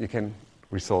problem. You can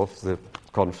resolve the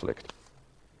conflict.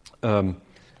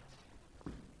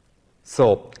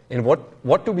 So, and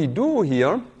what do we do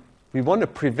here? We want to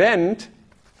prevent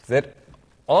that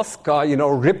Oscar,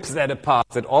 rips that apart.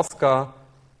 That Oscar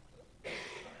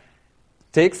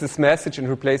takes this message and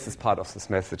replaces part of this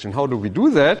message. And how do we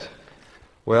do that?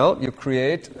 Well, you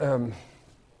create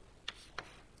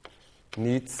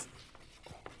needs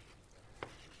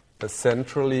a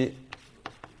centrally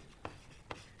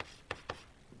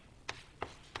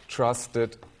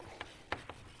trusted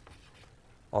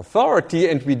authority,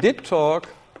 and we did talk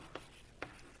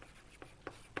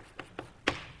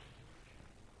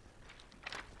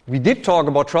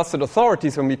about trusted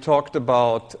authorities when we talked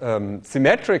about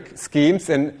symmetric schemes,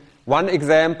 and one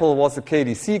example was the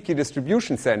KDC, key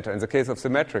distribution center, in the case of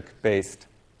symmetric-based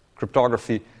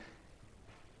cryptography.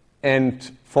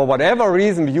 And for whatever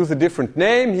reason, we use a different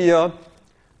name here.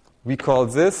 We call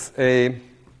this a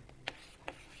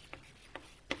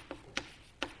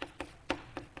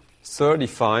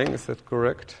certifying, is that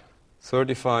correct?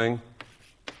 Certifying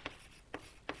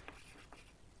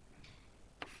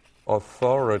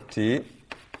authority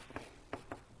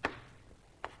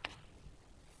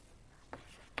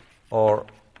or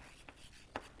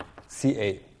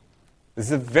CA. This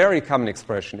is a very common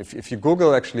expression. If you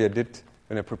Google, actually I did,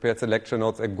 when I prepared the lecture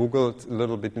notes, I Googled a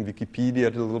little bit in Wikipedia,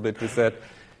 a little bit with that.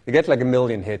 You get like 1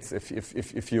 million hits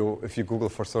if you Google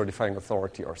for certifying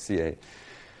authority or CA.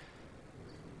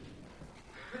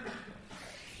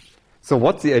 So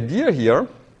what's the idea here?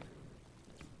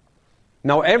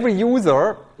 Now every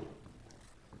user,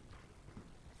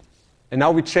 and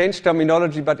now we change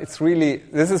terminology, but it's really,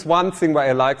 this is one thing why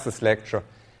I like this lecture.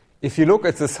 If you look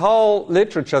at this whole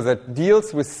literature that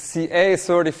deals with CA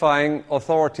certifying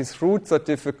authorities, root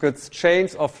certificates,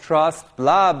 chains of trust,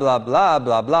 blah, blah, blah,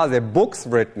 blah, blah, there are books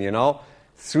written,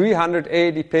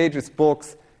 380 pages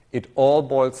books, it all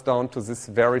boils down to this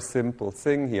very simple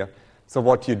thing here. So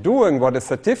what you're doing, what a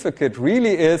certificate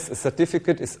really is, a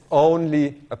certificate is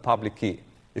only a public key.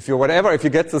 If you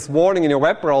get this warning in your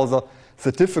web browser,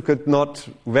 certificate not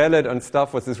valid and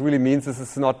stuff, what this really means is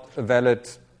it's not a valid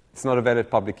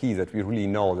public key that we really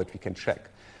know, that we can check.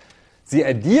 The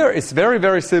idea is very,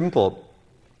 very simple.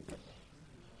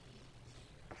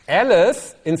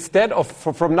 Alice,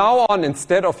 from now on,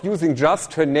 instead of using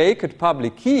just her naked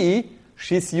public key,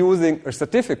 she's using a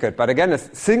certificate. But again,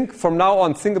 from now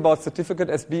on, think about certificate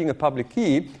as being a public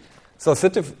key. So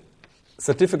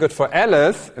certificate for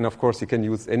Alice, and of course you can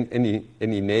use any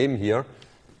name here,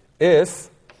 is,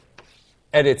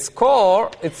 at its core,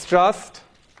 it's just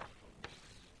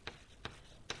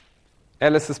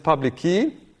Alice's public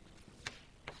key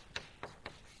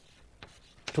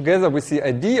together with the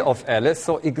ID of Alice.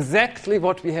 So exactly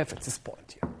what we have at this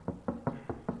point here.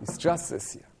 It's just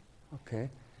this here.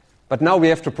 Okay. But now we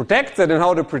have to protect that, and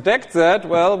how to protect that?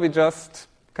 Well, we just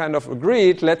kind of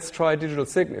agreed, let's try digital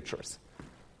signatures.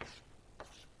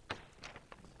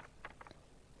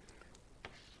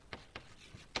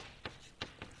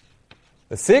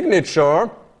 A signature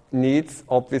needs,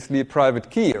 obviously, a private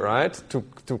key, right?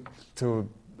 To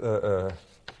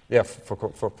yeah, for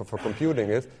computing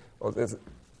is, or this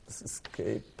is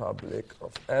K public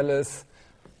of Alice.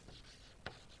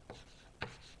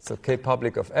 So K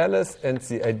public of Alice and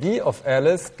the ID of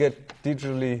Alice get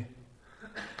digitally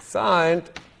signed,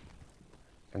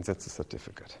 and that's a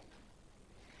certificate.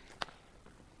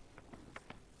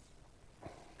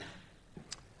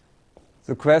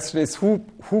 The question is who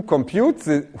computes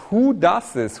it, who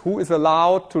does this, who is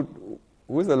allowed to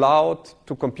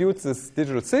compute this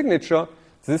digital signature.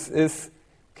 This is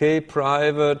K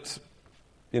private,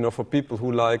 for people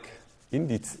who like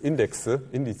indices,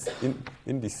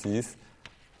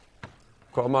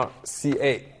 comma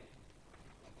CA.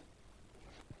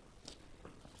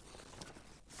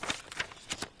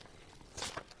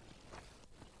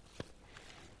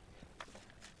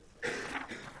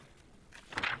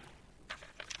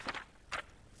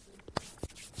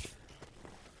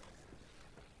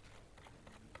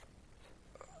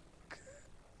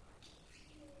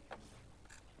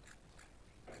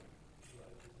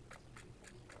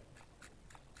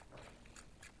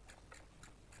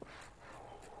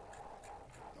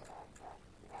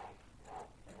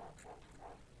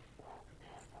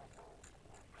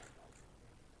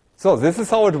 So this is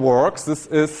how it works. This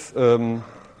is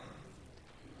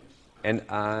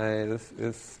this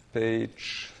is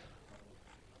page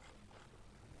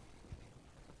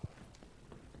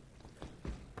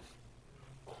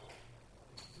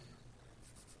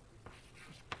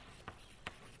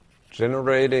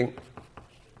generating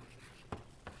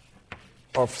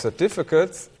of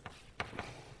certificates.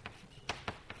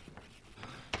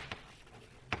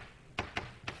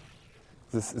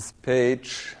 This is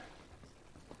page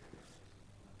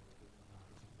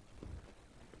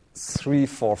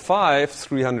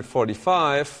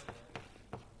 345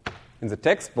 in the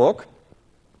textbook,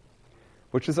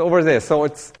 which is over there. So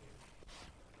this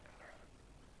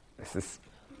is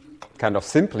kind of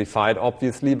simplified,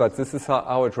 obviously, but this is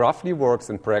how it roughly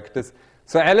works in practice.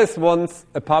 So Alice wants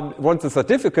the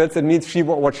certificates. It means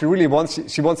what she really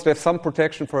wants, she wants to have some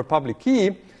protection for a public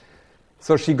key.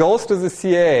 So she goes to the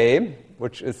CA,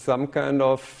 which is some kind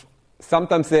of,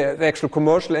 sometimes they're actual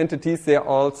commercial entities, they're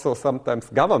also sometimes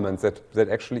governments that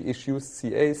actually issue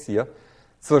CAs here.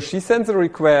 So she sends a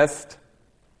request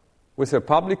with her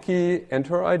public key and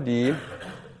her ID.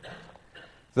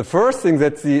 The first thing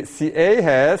that the CA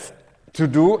has to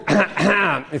do,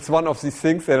 it's one of these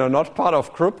things that are not part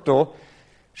of crypto,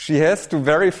 she has to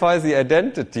verify the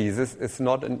identity. This is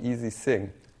not an easy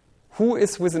thing. Who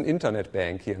is with an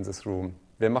Internetbank hier in this room?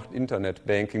 Wer macht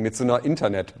Internetbanking mit so einer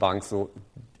Internetbank, so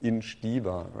in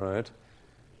Stieber, right?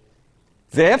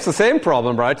 They have the same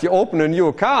problem, right? You open a new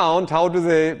account, how do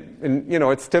they,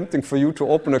 it's tempting for you to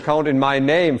open an account in my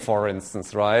name, for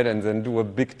instance, right? And then do a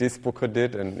big dispo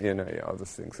credit and, other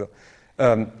things. So,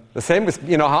 the same with,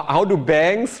 how do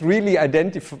banks really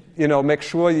identify, make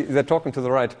sure they're talking to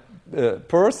the right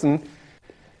person?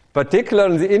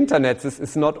 Particularly on the internet, this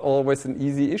is not always an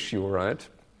easy issue, right?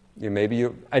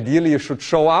 Ideally you should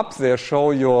show up there, show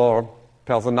your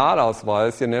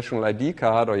Personalausweis, your national ID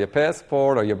card, or your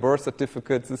passport, or your birth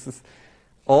certificate. This is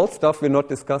all stuff we're not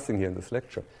discussing here in this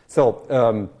lecture.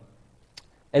 So,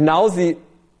 and now the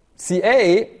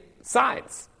CA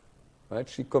signs, right?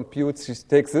 She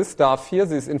takes this stuff here,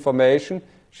 this information,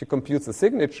 she computes the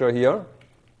signature here.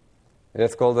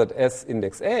 Let's call that S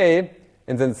index A,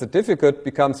 and then the certificate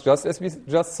becomes, just as we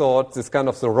just thought, this kind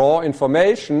of the raw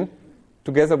information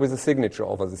together with the signature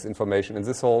over this information, and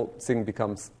this whole thing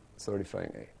becomes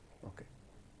certifying A. Okay.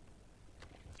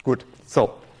 Good.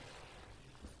 So,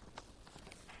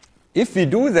 if we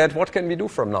do that, what can we do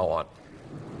from now on?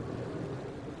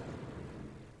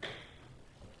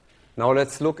 Now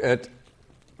let's look at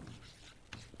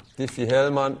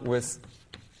Diffie-Hellman with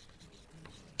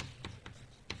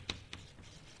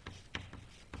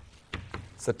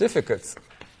certificates.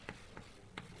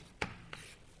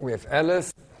 We have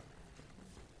Alice,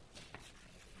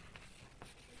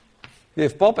 we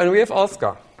have Bob, and we have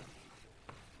Oscar.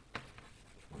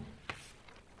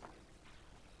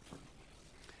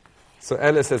 So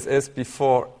Alice has S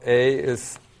before A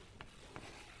is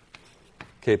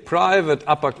K private,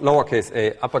 lowercase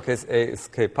a. Uppercase A is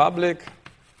K public.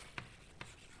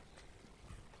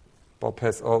 Bob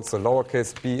has also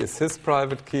lowercase b is his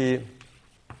private key.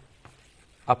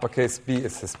 Uppercase B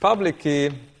is his public key.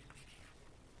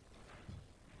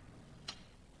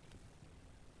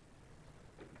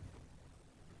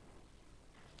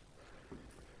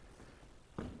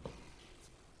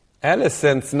 Alice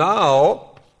sends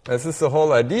now, this is the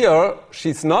whole idea,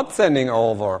 she's not sending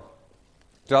over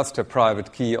just her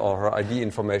private key or her ID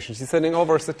information. She's sending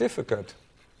over a certificate.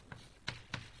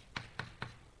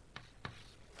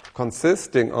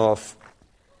 consisting of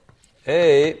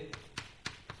A,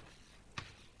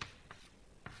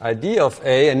 ID of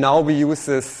A, and now we use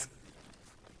this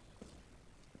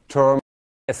term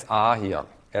SR here,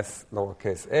 S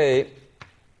lowercase a,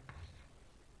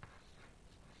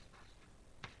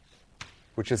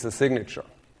 which is a signature.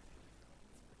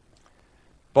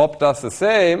 Bob does the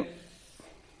same.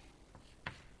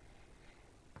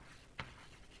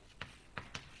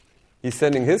 He's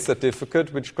sending his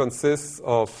certificate, which consists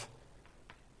of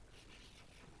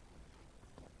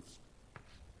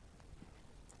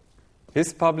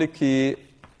his public key,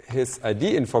 his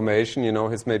ID information,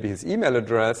 maybe his email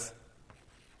address,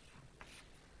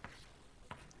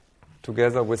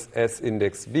 together with S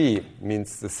index B,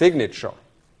 means the signature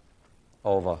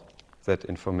over that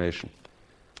information.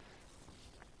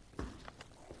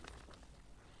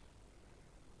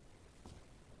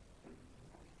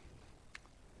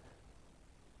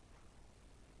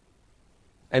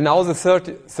 And now the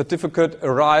certificate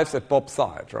arrives at Bob's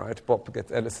side, right? Bob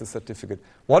gets Alice's certificate.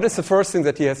 What is the first thing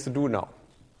that he has to do now?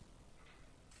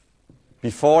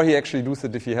 Before he actually does the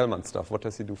Diffie-Hellman stuff, what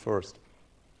does he do first?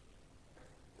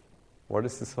 What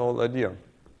is this whole idea?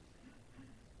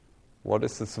 What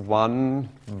is this one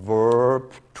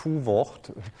verb, two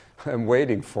Wort I'm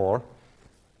waiting for?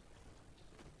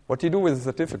 What do you do with a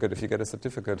certificate if you get a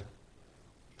certificate?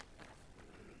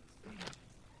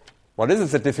 What is a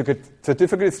certificate?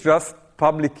 Certificate is just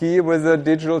public key with a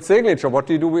digital signature. What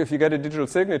do you do if you get a digital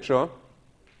signature?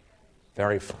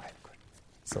 Verify. Good.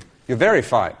 So you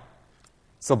verify.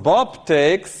 So Bob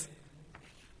takes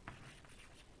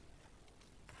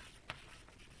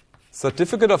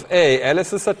certificate of A,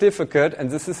 Alice's certificate,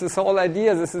 and this is his whole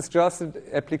idea. This is just an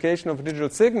application of a digital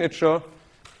signature.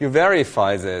 You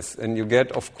verify this, and you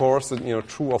get, of course, a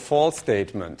true or false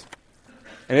statement.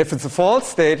 And if it's a false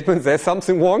statement, there's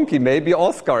something wonky. Maybe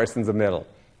Oscar is in the middle.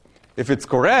 If it's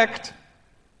correct,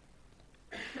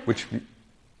 which we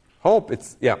hope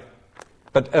it's, yeah.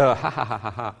 But,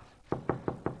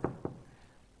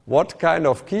 what kind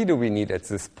of key do we need at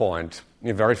this point?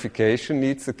 Verification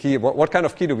needs a key. What kind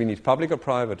of key do we need? Public or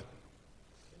private?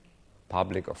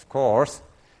 Public, of course.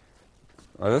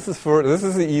 This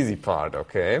is the easy part,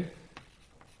 okay?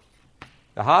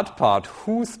 The hard part,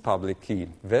 whose public key?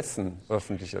 Wessen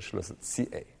öffentlicher Schlüssel?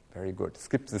 CA. Very good.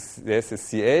 There's this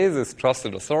CA, this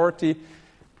trusted authority.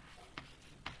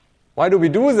 Why do we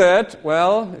do that?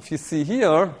 Well, if you see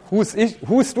here, who's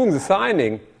doing the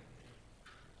signing?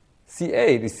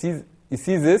 CA. You see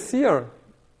this here?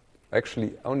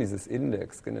 Actually, only this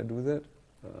index. Can I do that?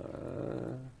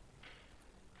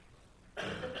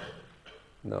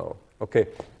 No. Okay.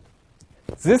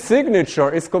 This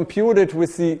signature is computed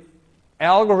with the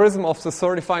algorithm of the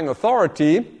certifying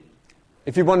authority.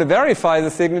 If you want to verify the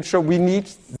signature, we need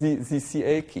the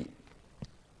CA key.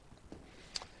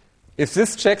 If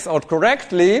this checks out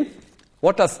correctly,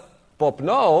 what does Bob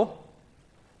know?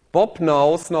 Bob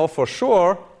knows now for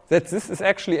sure that this is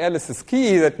actually Alice's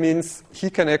key. That means he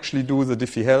can actually do the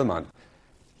Diffie-Hellman.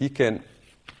 He can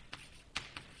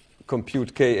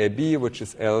compute KAB, which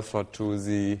is alpha to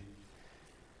the,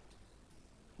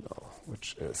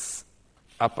 which is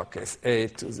uppercase A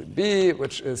to the B,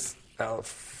 which is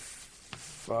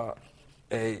alpha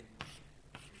A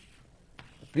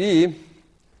B.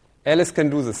 Alice can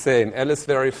do the same. Alice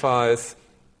verifies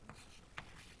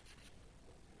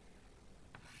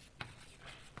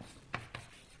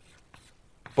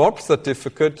Bob's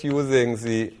certificate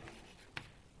using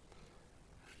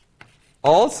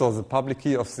also the public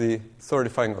key of the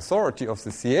certifying authority of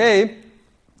the CA.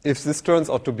 If this turns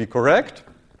out to be correct,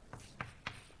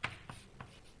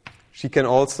 she can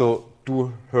also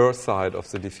do her side of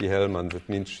the Diffie-Hellman. That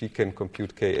means she can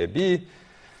compute KAB,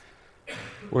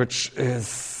 which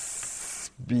is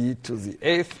B to the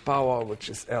 8th power, which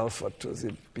is alpha to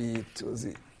the B to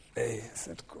the A. Is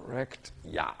that correct?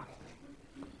 Yeah.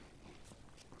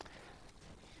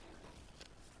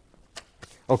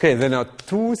 Okay, there are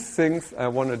two things I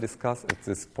want to discuss at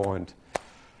this point.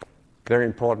 Very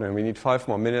important, and we need 5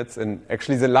 more minutes. And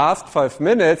actually, the last 5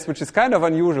 minutes, which is kind of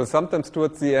unusual, sometimes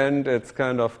towards the end, it's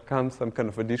kind of comes some kind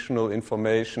of additional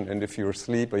information. And if you're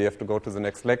asleep or you have to go to the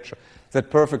next lecture, that's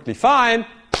perfectly fine.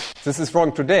 This is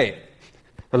wrong today.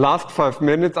 The last 5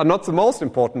 minutes are not the most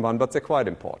important one, but they're quite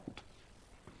important.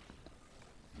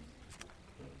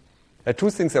 There are two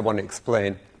things I want to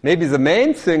explain. Maybe the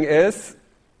main thing is,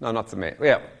 no, not the main,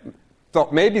 yeah. So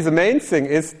maybe the main thing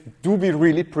is, do we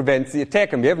really prevent the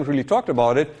attack? And we haven't really talked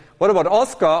about it. What about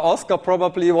Oscar? Oscar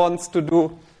probably wants to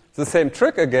do the same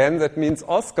trick again. That means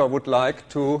Oscar would like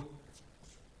to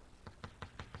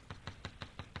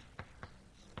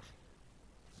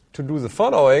to do the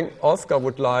following. Oscar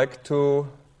would like to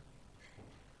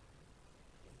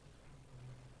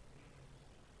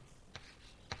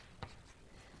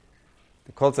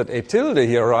he calls it a tilde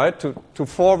here, right? To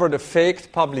forward a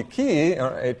faked public key,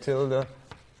 or a tilde.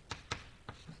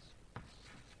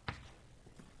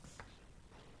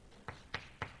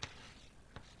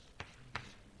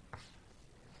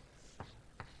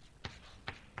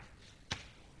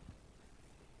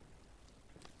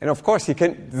 And of course, he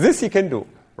can do,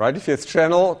 right? If he has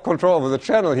channel control over the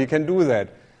channel, he can do that.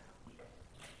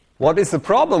 What is the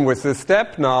problem with this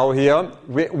step now here?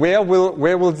 Where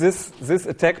will this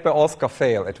attack by Oscar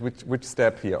fail? At which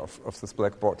step here of this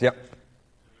blackboard? Yeah.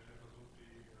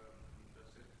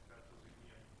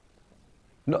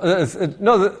 No,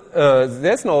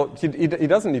 there's no. He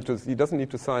doesn't need to. He doesn't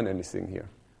need to sign anything here.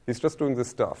 He's just doing this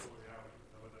stuff.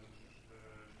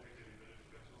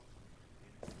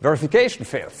 Verification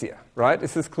fails here, right?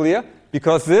 Is this clear?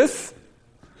 Because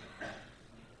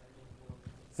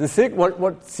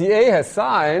what CA has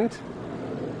signed,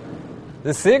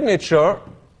 the signature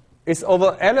is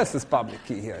over Alice's public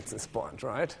key here at this point,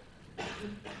 right?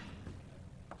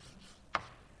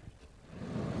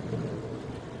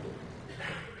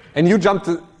 And you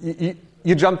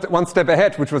jumped one step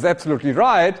ahead, which was absolutely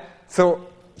right. So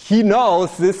he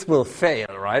knows this will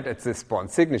fail, right, at this point.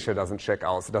 Signature doesn't check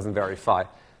out, it doesn't verify.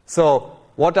 So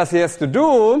what does he have to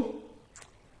do?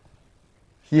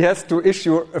 He has to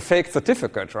issue a fake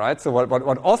certificate, right? So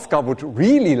what Oscar would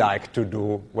really like to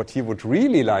do, what he would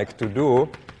really like to do,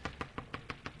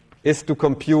 is to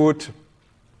compute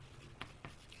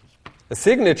a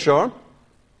signature.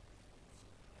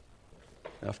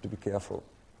 You have to be careful.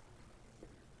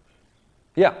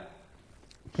 Yeah.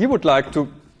 He would like to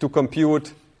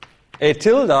compute a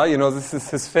tilde, this is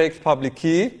his fake public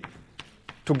key,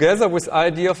 together with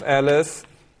ID of Alice.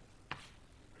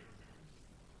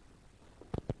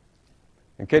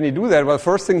 And can he do that? Well,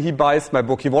 first thing, he buys my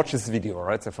book. He watches video,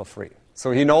 right, so for free.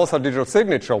 So he knows how digital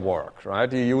signature works,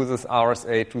 right? He uses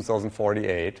RSA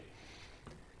 2048.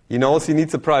 He knows he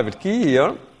needs a private key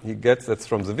here. He gets that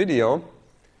from the video.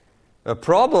 The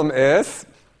problem is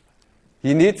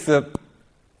he needs the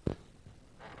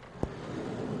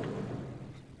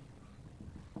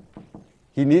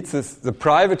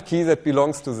private key that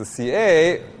belongs to the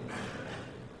CA,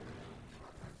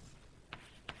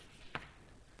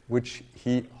 which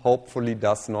he hopefully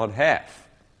does not have,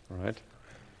 right?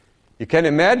 You can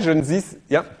imagine these,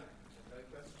 yeah?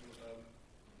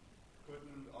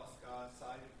 Couldn't Oscar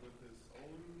sign it with his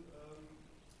own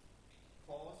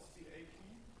false CA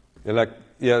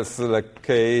key? Like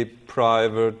K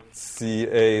private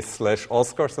CA /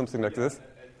 Oscar, something like this. And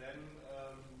then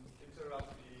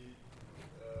interrupt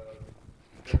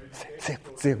the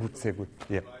verification. Sehr gut.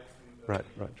 Yeah. Right.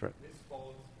 His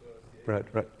false Right.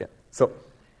 Yeah. So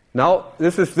now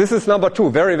this is number 2.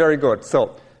 Very, very good.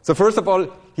 So first of all,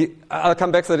 I'll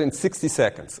come back to that in 60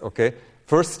 seconds. Okay.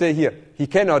 First, stay here. He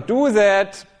cannot do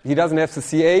that. He doesn't have the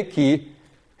CA key.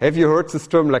 Have you heard this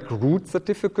term like root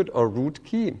certificate or root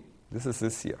key? This is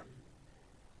this here.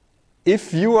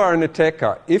 If you are an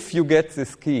attacker, if you get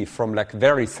this key from like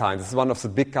VeriSign, this is one of the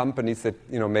big companies that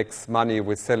makes money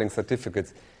with selling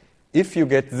certificates. If you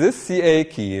get this CA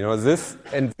key, this,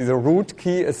 and the root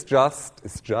key is just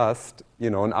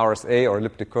an RSA or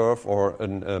elliptic curve or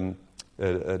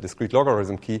a discrete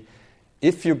logarithm key.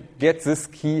 If you get this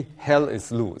key, hell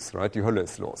is loose, right? Die Hölle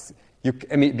ist los.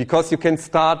 Because you can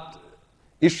start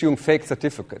issuing fake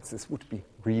certificates. This would be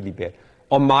really bad.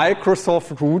 Or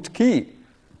Microsoft root key,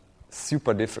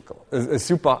 super difficult.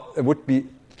 It would be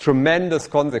tremendous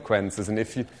consequences. And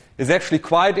it's actually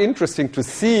quite interesting to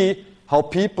see how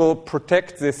people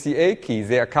protect their CA key.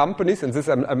 There are companies, and this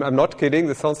I'm not kidding.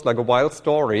 This sounds like a wild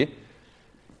story.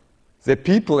 There are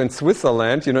people in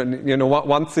Switzerland.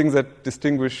 One thing that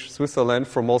distinguishes Switzerland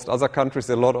from most other countries,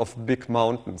 a lot of big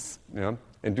mountains. Yeah?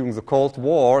 And during the Cold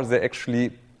War, they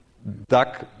actually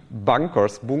dug bunker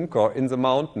in the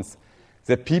mountains.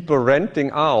 There are people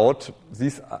renting out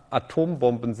these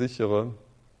atombombensichere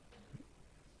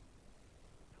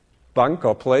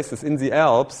bunker places in the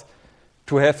Alps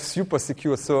to have super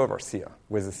secure servers here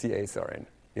where the CAs are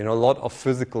in. A lot of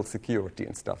physical security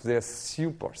and stuff. They're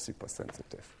super, super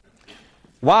sensitive.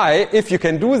 Why? If you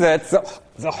can do that,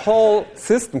 the whole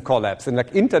system collapses. And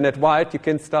like internet-wide, you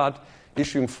can start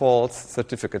issuing false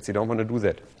certificates. You don't want to do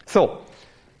that. So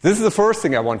this is the first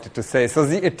thing I wanted to say. So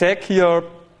the attack here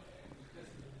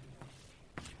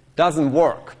doesn't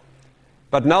work.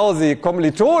 But now the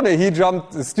kommilitone,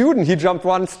 he jumped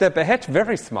one step ahead.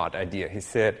 Very smart idea. He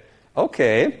said,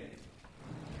 okay,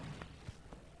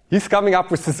 he's coming up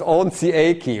with his own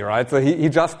CA key, right? So he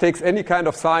just takes any kind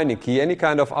of signing key, any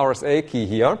kind of RSA key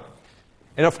here.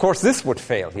 And of course, this would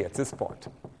fail here at this point.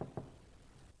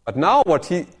 But now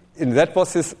and that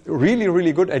was his really,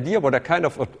 really good idea, what I kind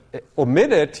of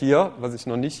omitted here, was ich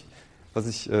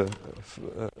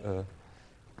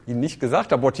Ihnen nicht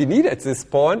gesagt habe. What you need at this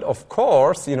point, of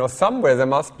course, somewhere there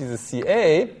must be the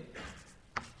CA,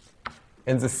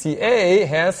 and the CA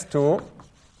has to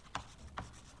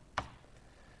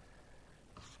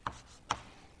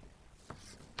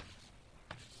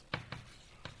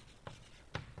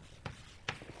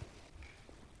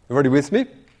Everybody with me?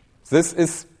 This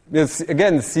is,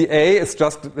 again, CA is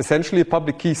just essentially a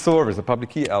public key service, a public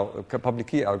key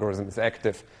algorithm is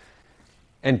active.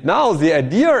 And now the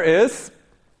idea is,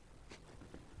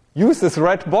 use this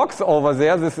red box over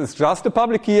there. This is just a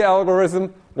public key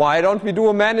algorithm. Why don't we do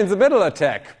a man-in-the-middle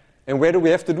attack? And where do we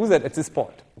have to do that? At this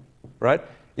point, right?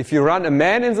 If you run a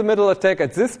man-in-the-middle attack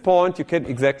at this point, you can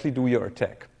exactly do your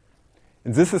attack.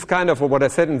 And this is kind of what I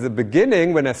said in the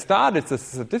beginning when I started this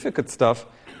certificate stuff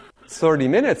 30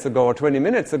 minutes ago or 20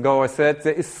 minutes ago. I said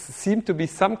there seemed to be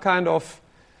some kind of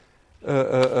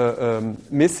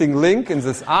missing link in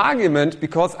this argument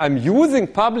because I'm using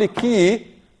public key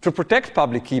to protect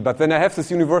public key, but then I have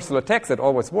this universal attack that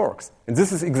always works. And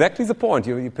this is exactly the point.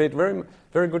 You paid very,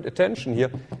 very good attention here.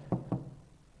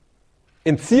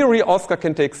 In theory, Oscar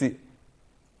can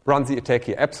run the attack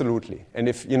here, absolutely. And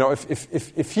if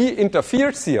he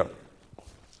interferes here,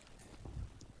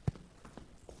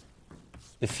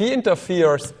 if he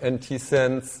interferes and he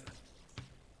sends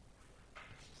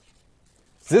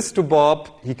this to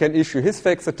Bob, he can issue his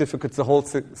fake certificate, the whole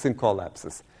thing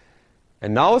collapses.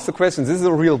 And now is the question, this is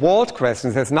a real-world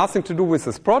question. It has nothing to do with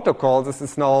this protocol. This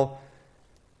is now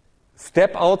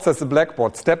step outside the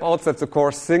blackboard, step outside the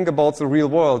course, think about the real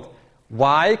world.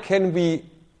 Why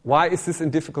is this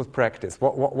in difficult practice?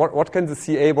 What can the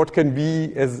CA, what can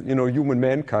we as human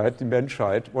mankind, the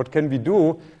menschheit, what can we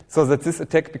do so that this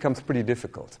attack becomes pretty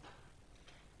difficult?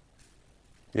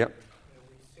 Yeah. We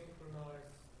synchronize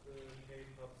the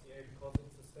CA because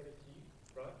it's a static key,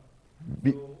 right?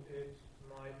 So it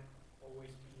might always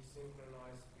be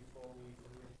synchronized before we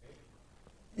communicate.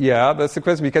 Yeah, that's the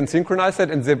question. We can synchronize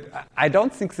that, and I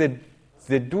don't think they're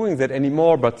doing that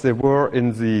anymore, but they were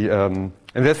in the,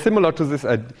 and they're similar to this.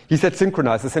 He said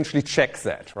synchronize, essentially checks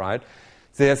that, right?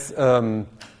 There's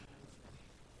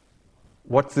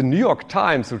what the New York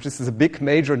Times, which is a big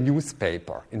major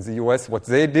newspaper in the US, what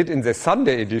they did in their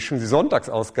Sunday edition, the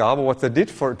Sonntagsausgabe, what they did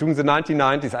during the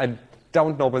 1990s, I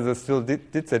don't know whether they still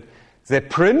did that, they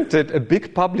printed a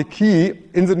big public key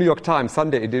in the New York Times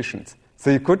Sunday editions.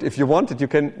 So you could, if you wanted, you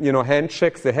can, hand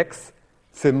check the hex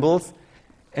symbols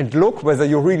and look whether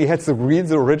you really had the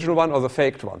original one or the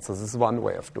faked one. So this is one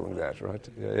way of doing that, right?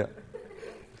 Yeah.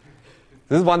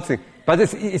 This is one thing. But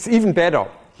it's even better.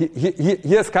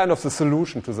 Here's kind of the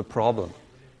solution to the problem.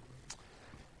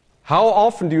 How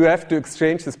often do you have to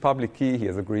exchange this public key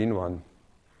here, the green one?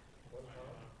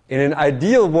 In an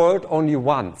ideal world, only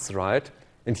once, right?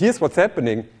 And here's what's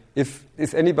happening.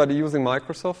 Is anybody using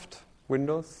Microsoft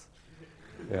Windows?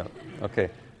 Yeah, okay.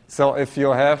 So if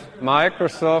you have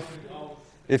Microsoft,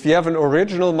 if you have an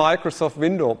original Microsoft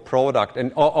Windows product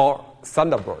or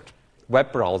Thunderbird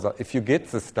web browser, if you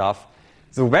get this stuff,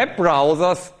 the web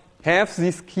browsers have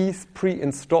these keys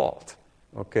pre-installed,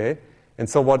 okay? And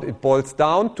so what it boils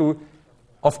down to,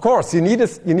 of course, you need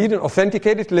an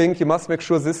authenticated link. You must make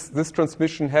sure this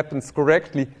transmission happens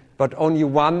correctly, but only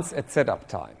once at setup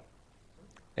time.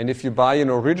 And if you buy an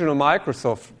original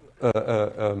Microsoft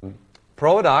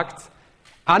product,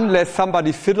 unless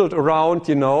somebody fiddled around,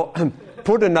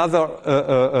 put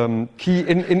another key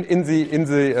in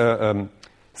the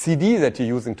CD that you're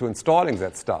using to installing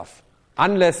that stuff.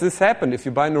 Unless this happened, if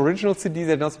you buy an original CD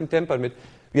that has been tampered with,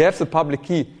 you have the public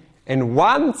key. And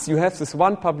once you have this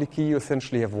one public key, you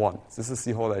essentially have one. This is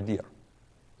the whole idea.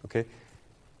 Okay?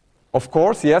 Of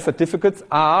course, yes, certificates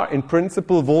are in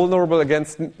principle vulnerable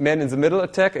against man-in-the-middle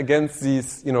attack, against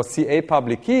these CA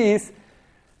public keys.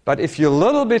 But if you're a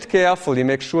little bit careful, you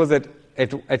make sure that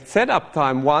at setup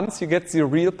time, once you get the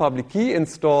real public key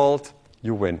installed,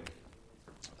 you win.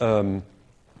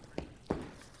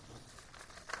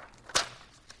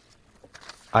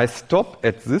 I stop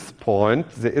at this point.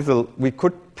 We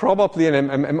could probably, and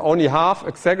I'm only half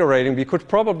exaggerating, we could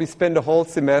probably spend a whole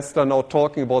semester now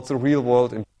talking about the real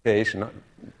world implication,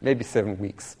 maybe 7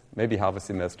 weeks, maybe half a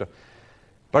semester.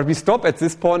 But we stop at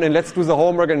this point and let's do the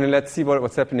homework and then let's see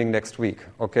what's happening next week.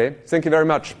 Okay? Thank you very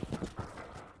much.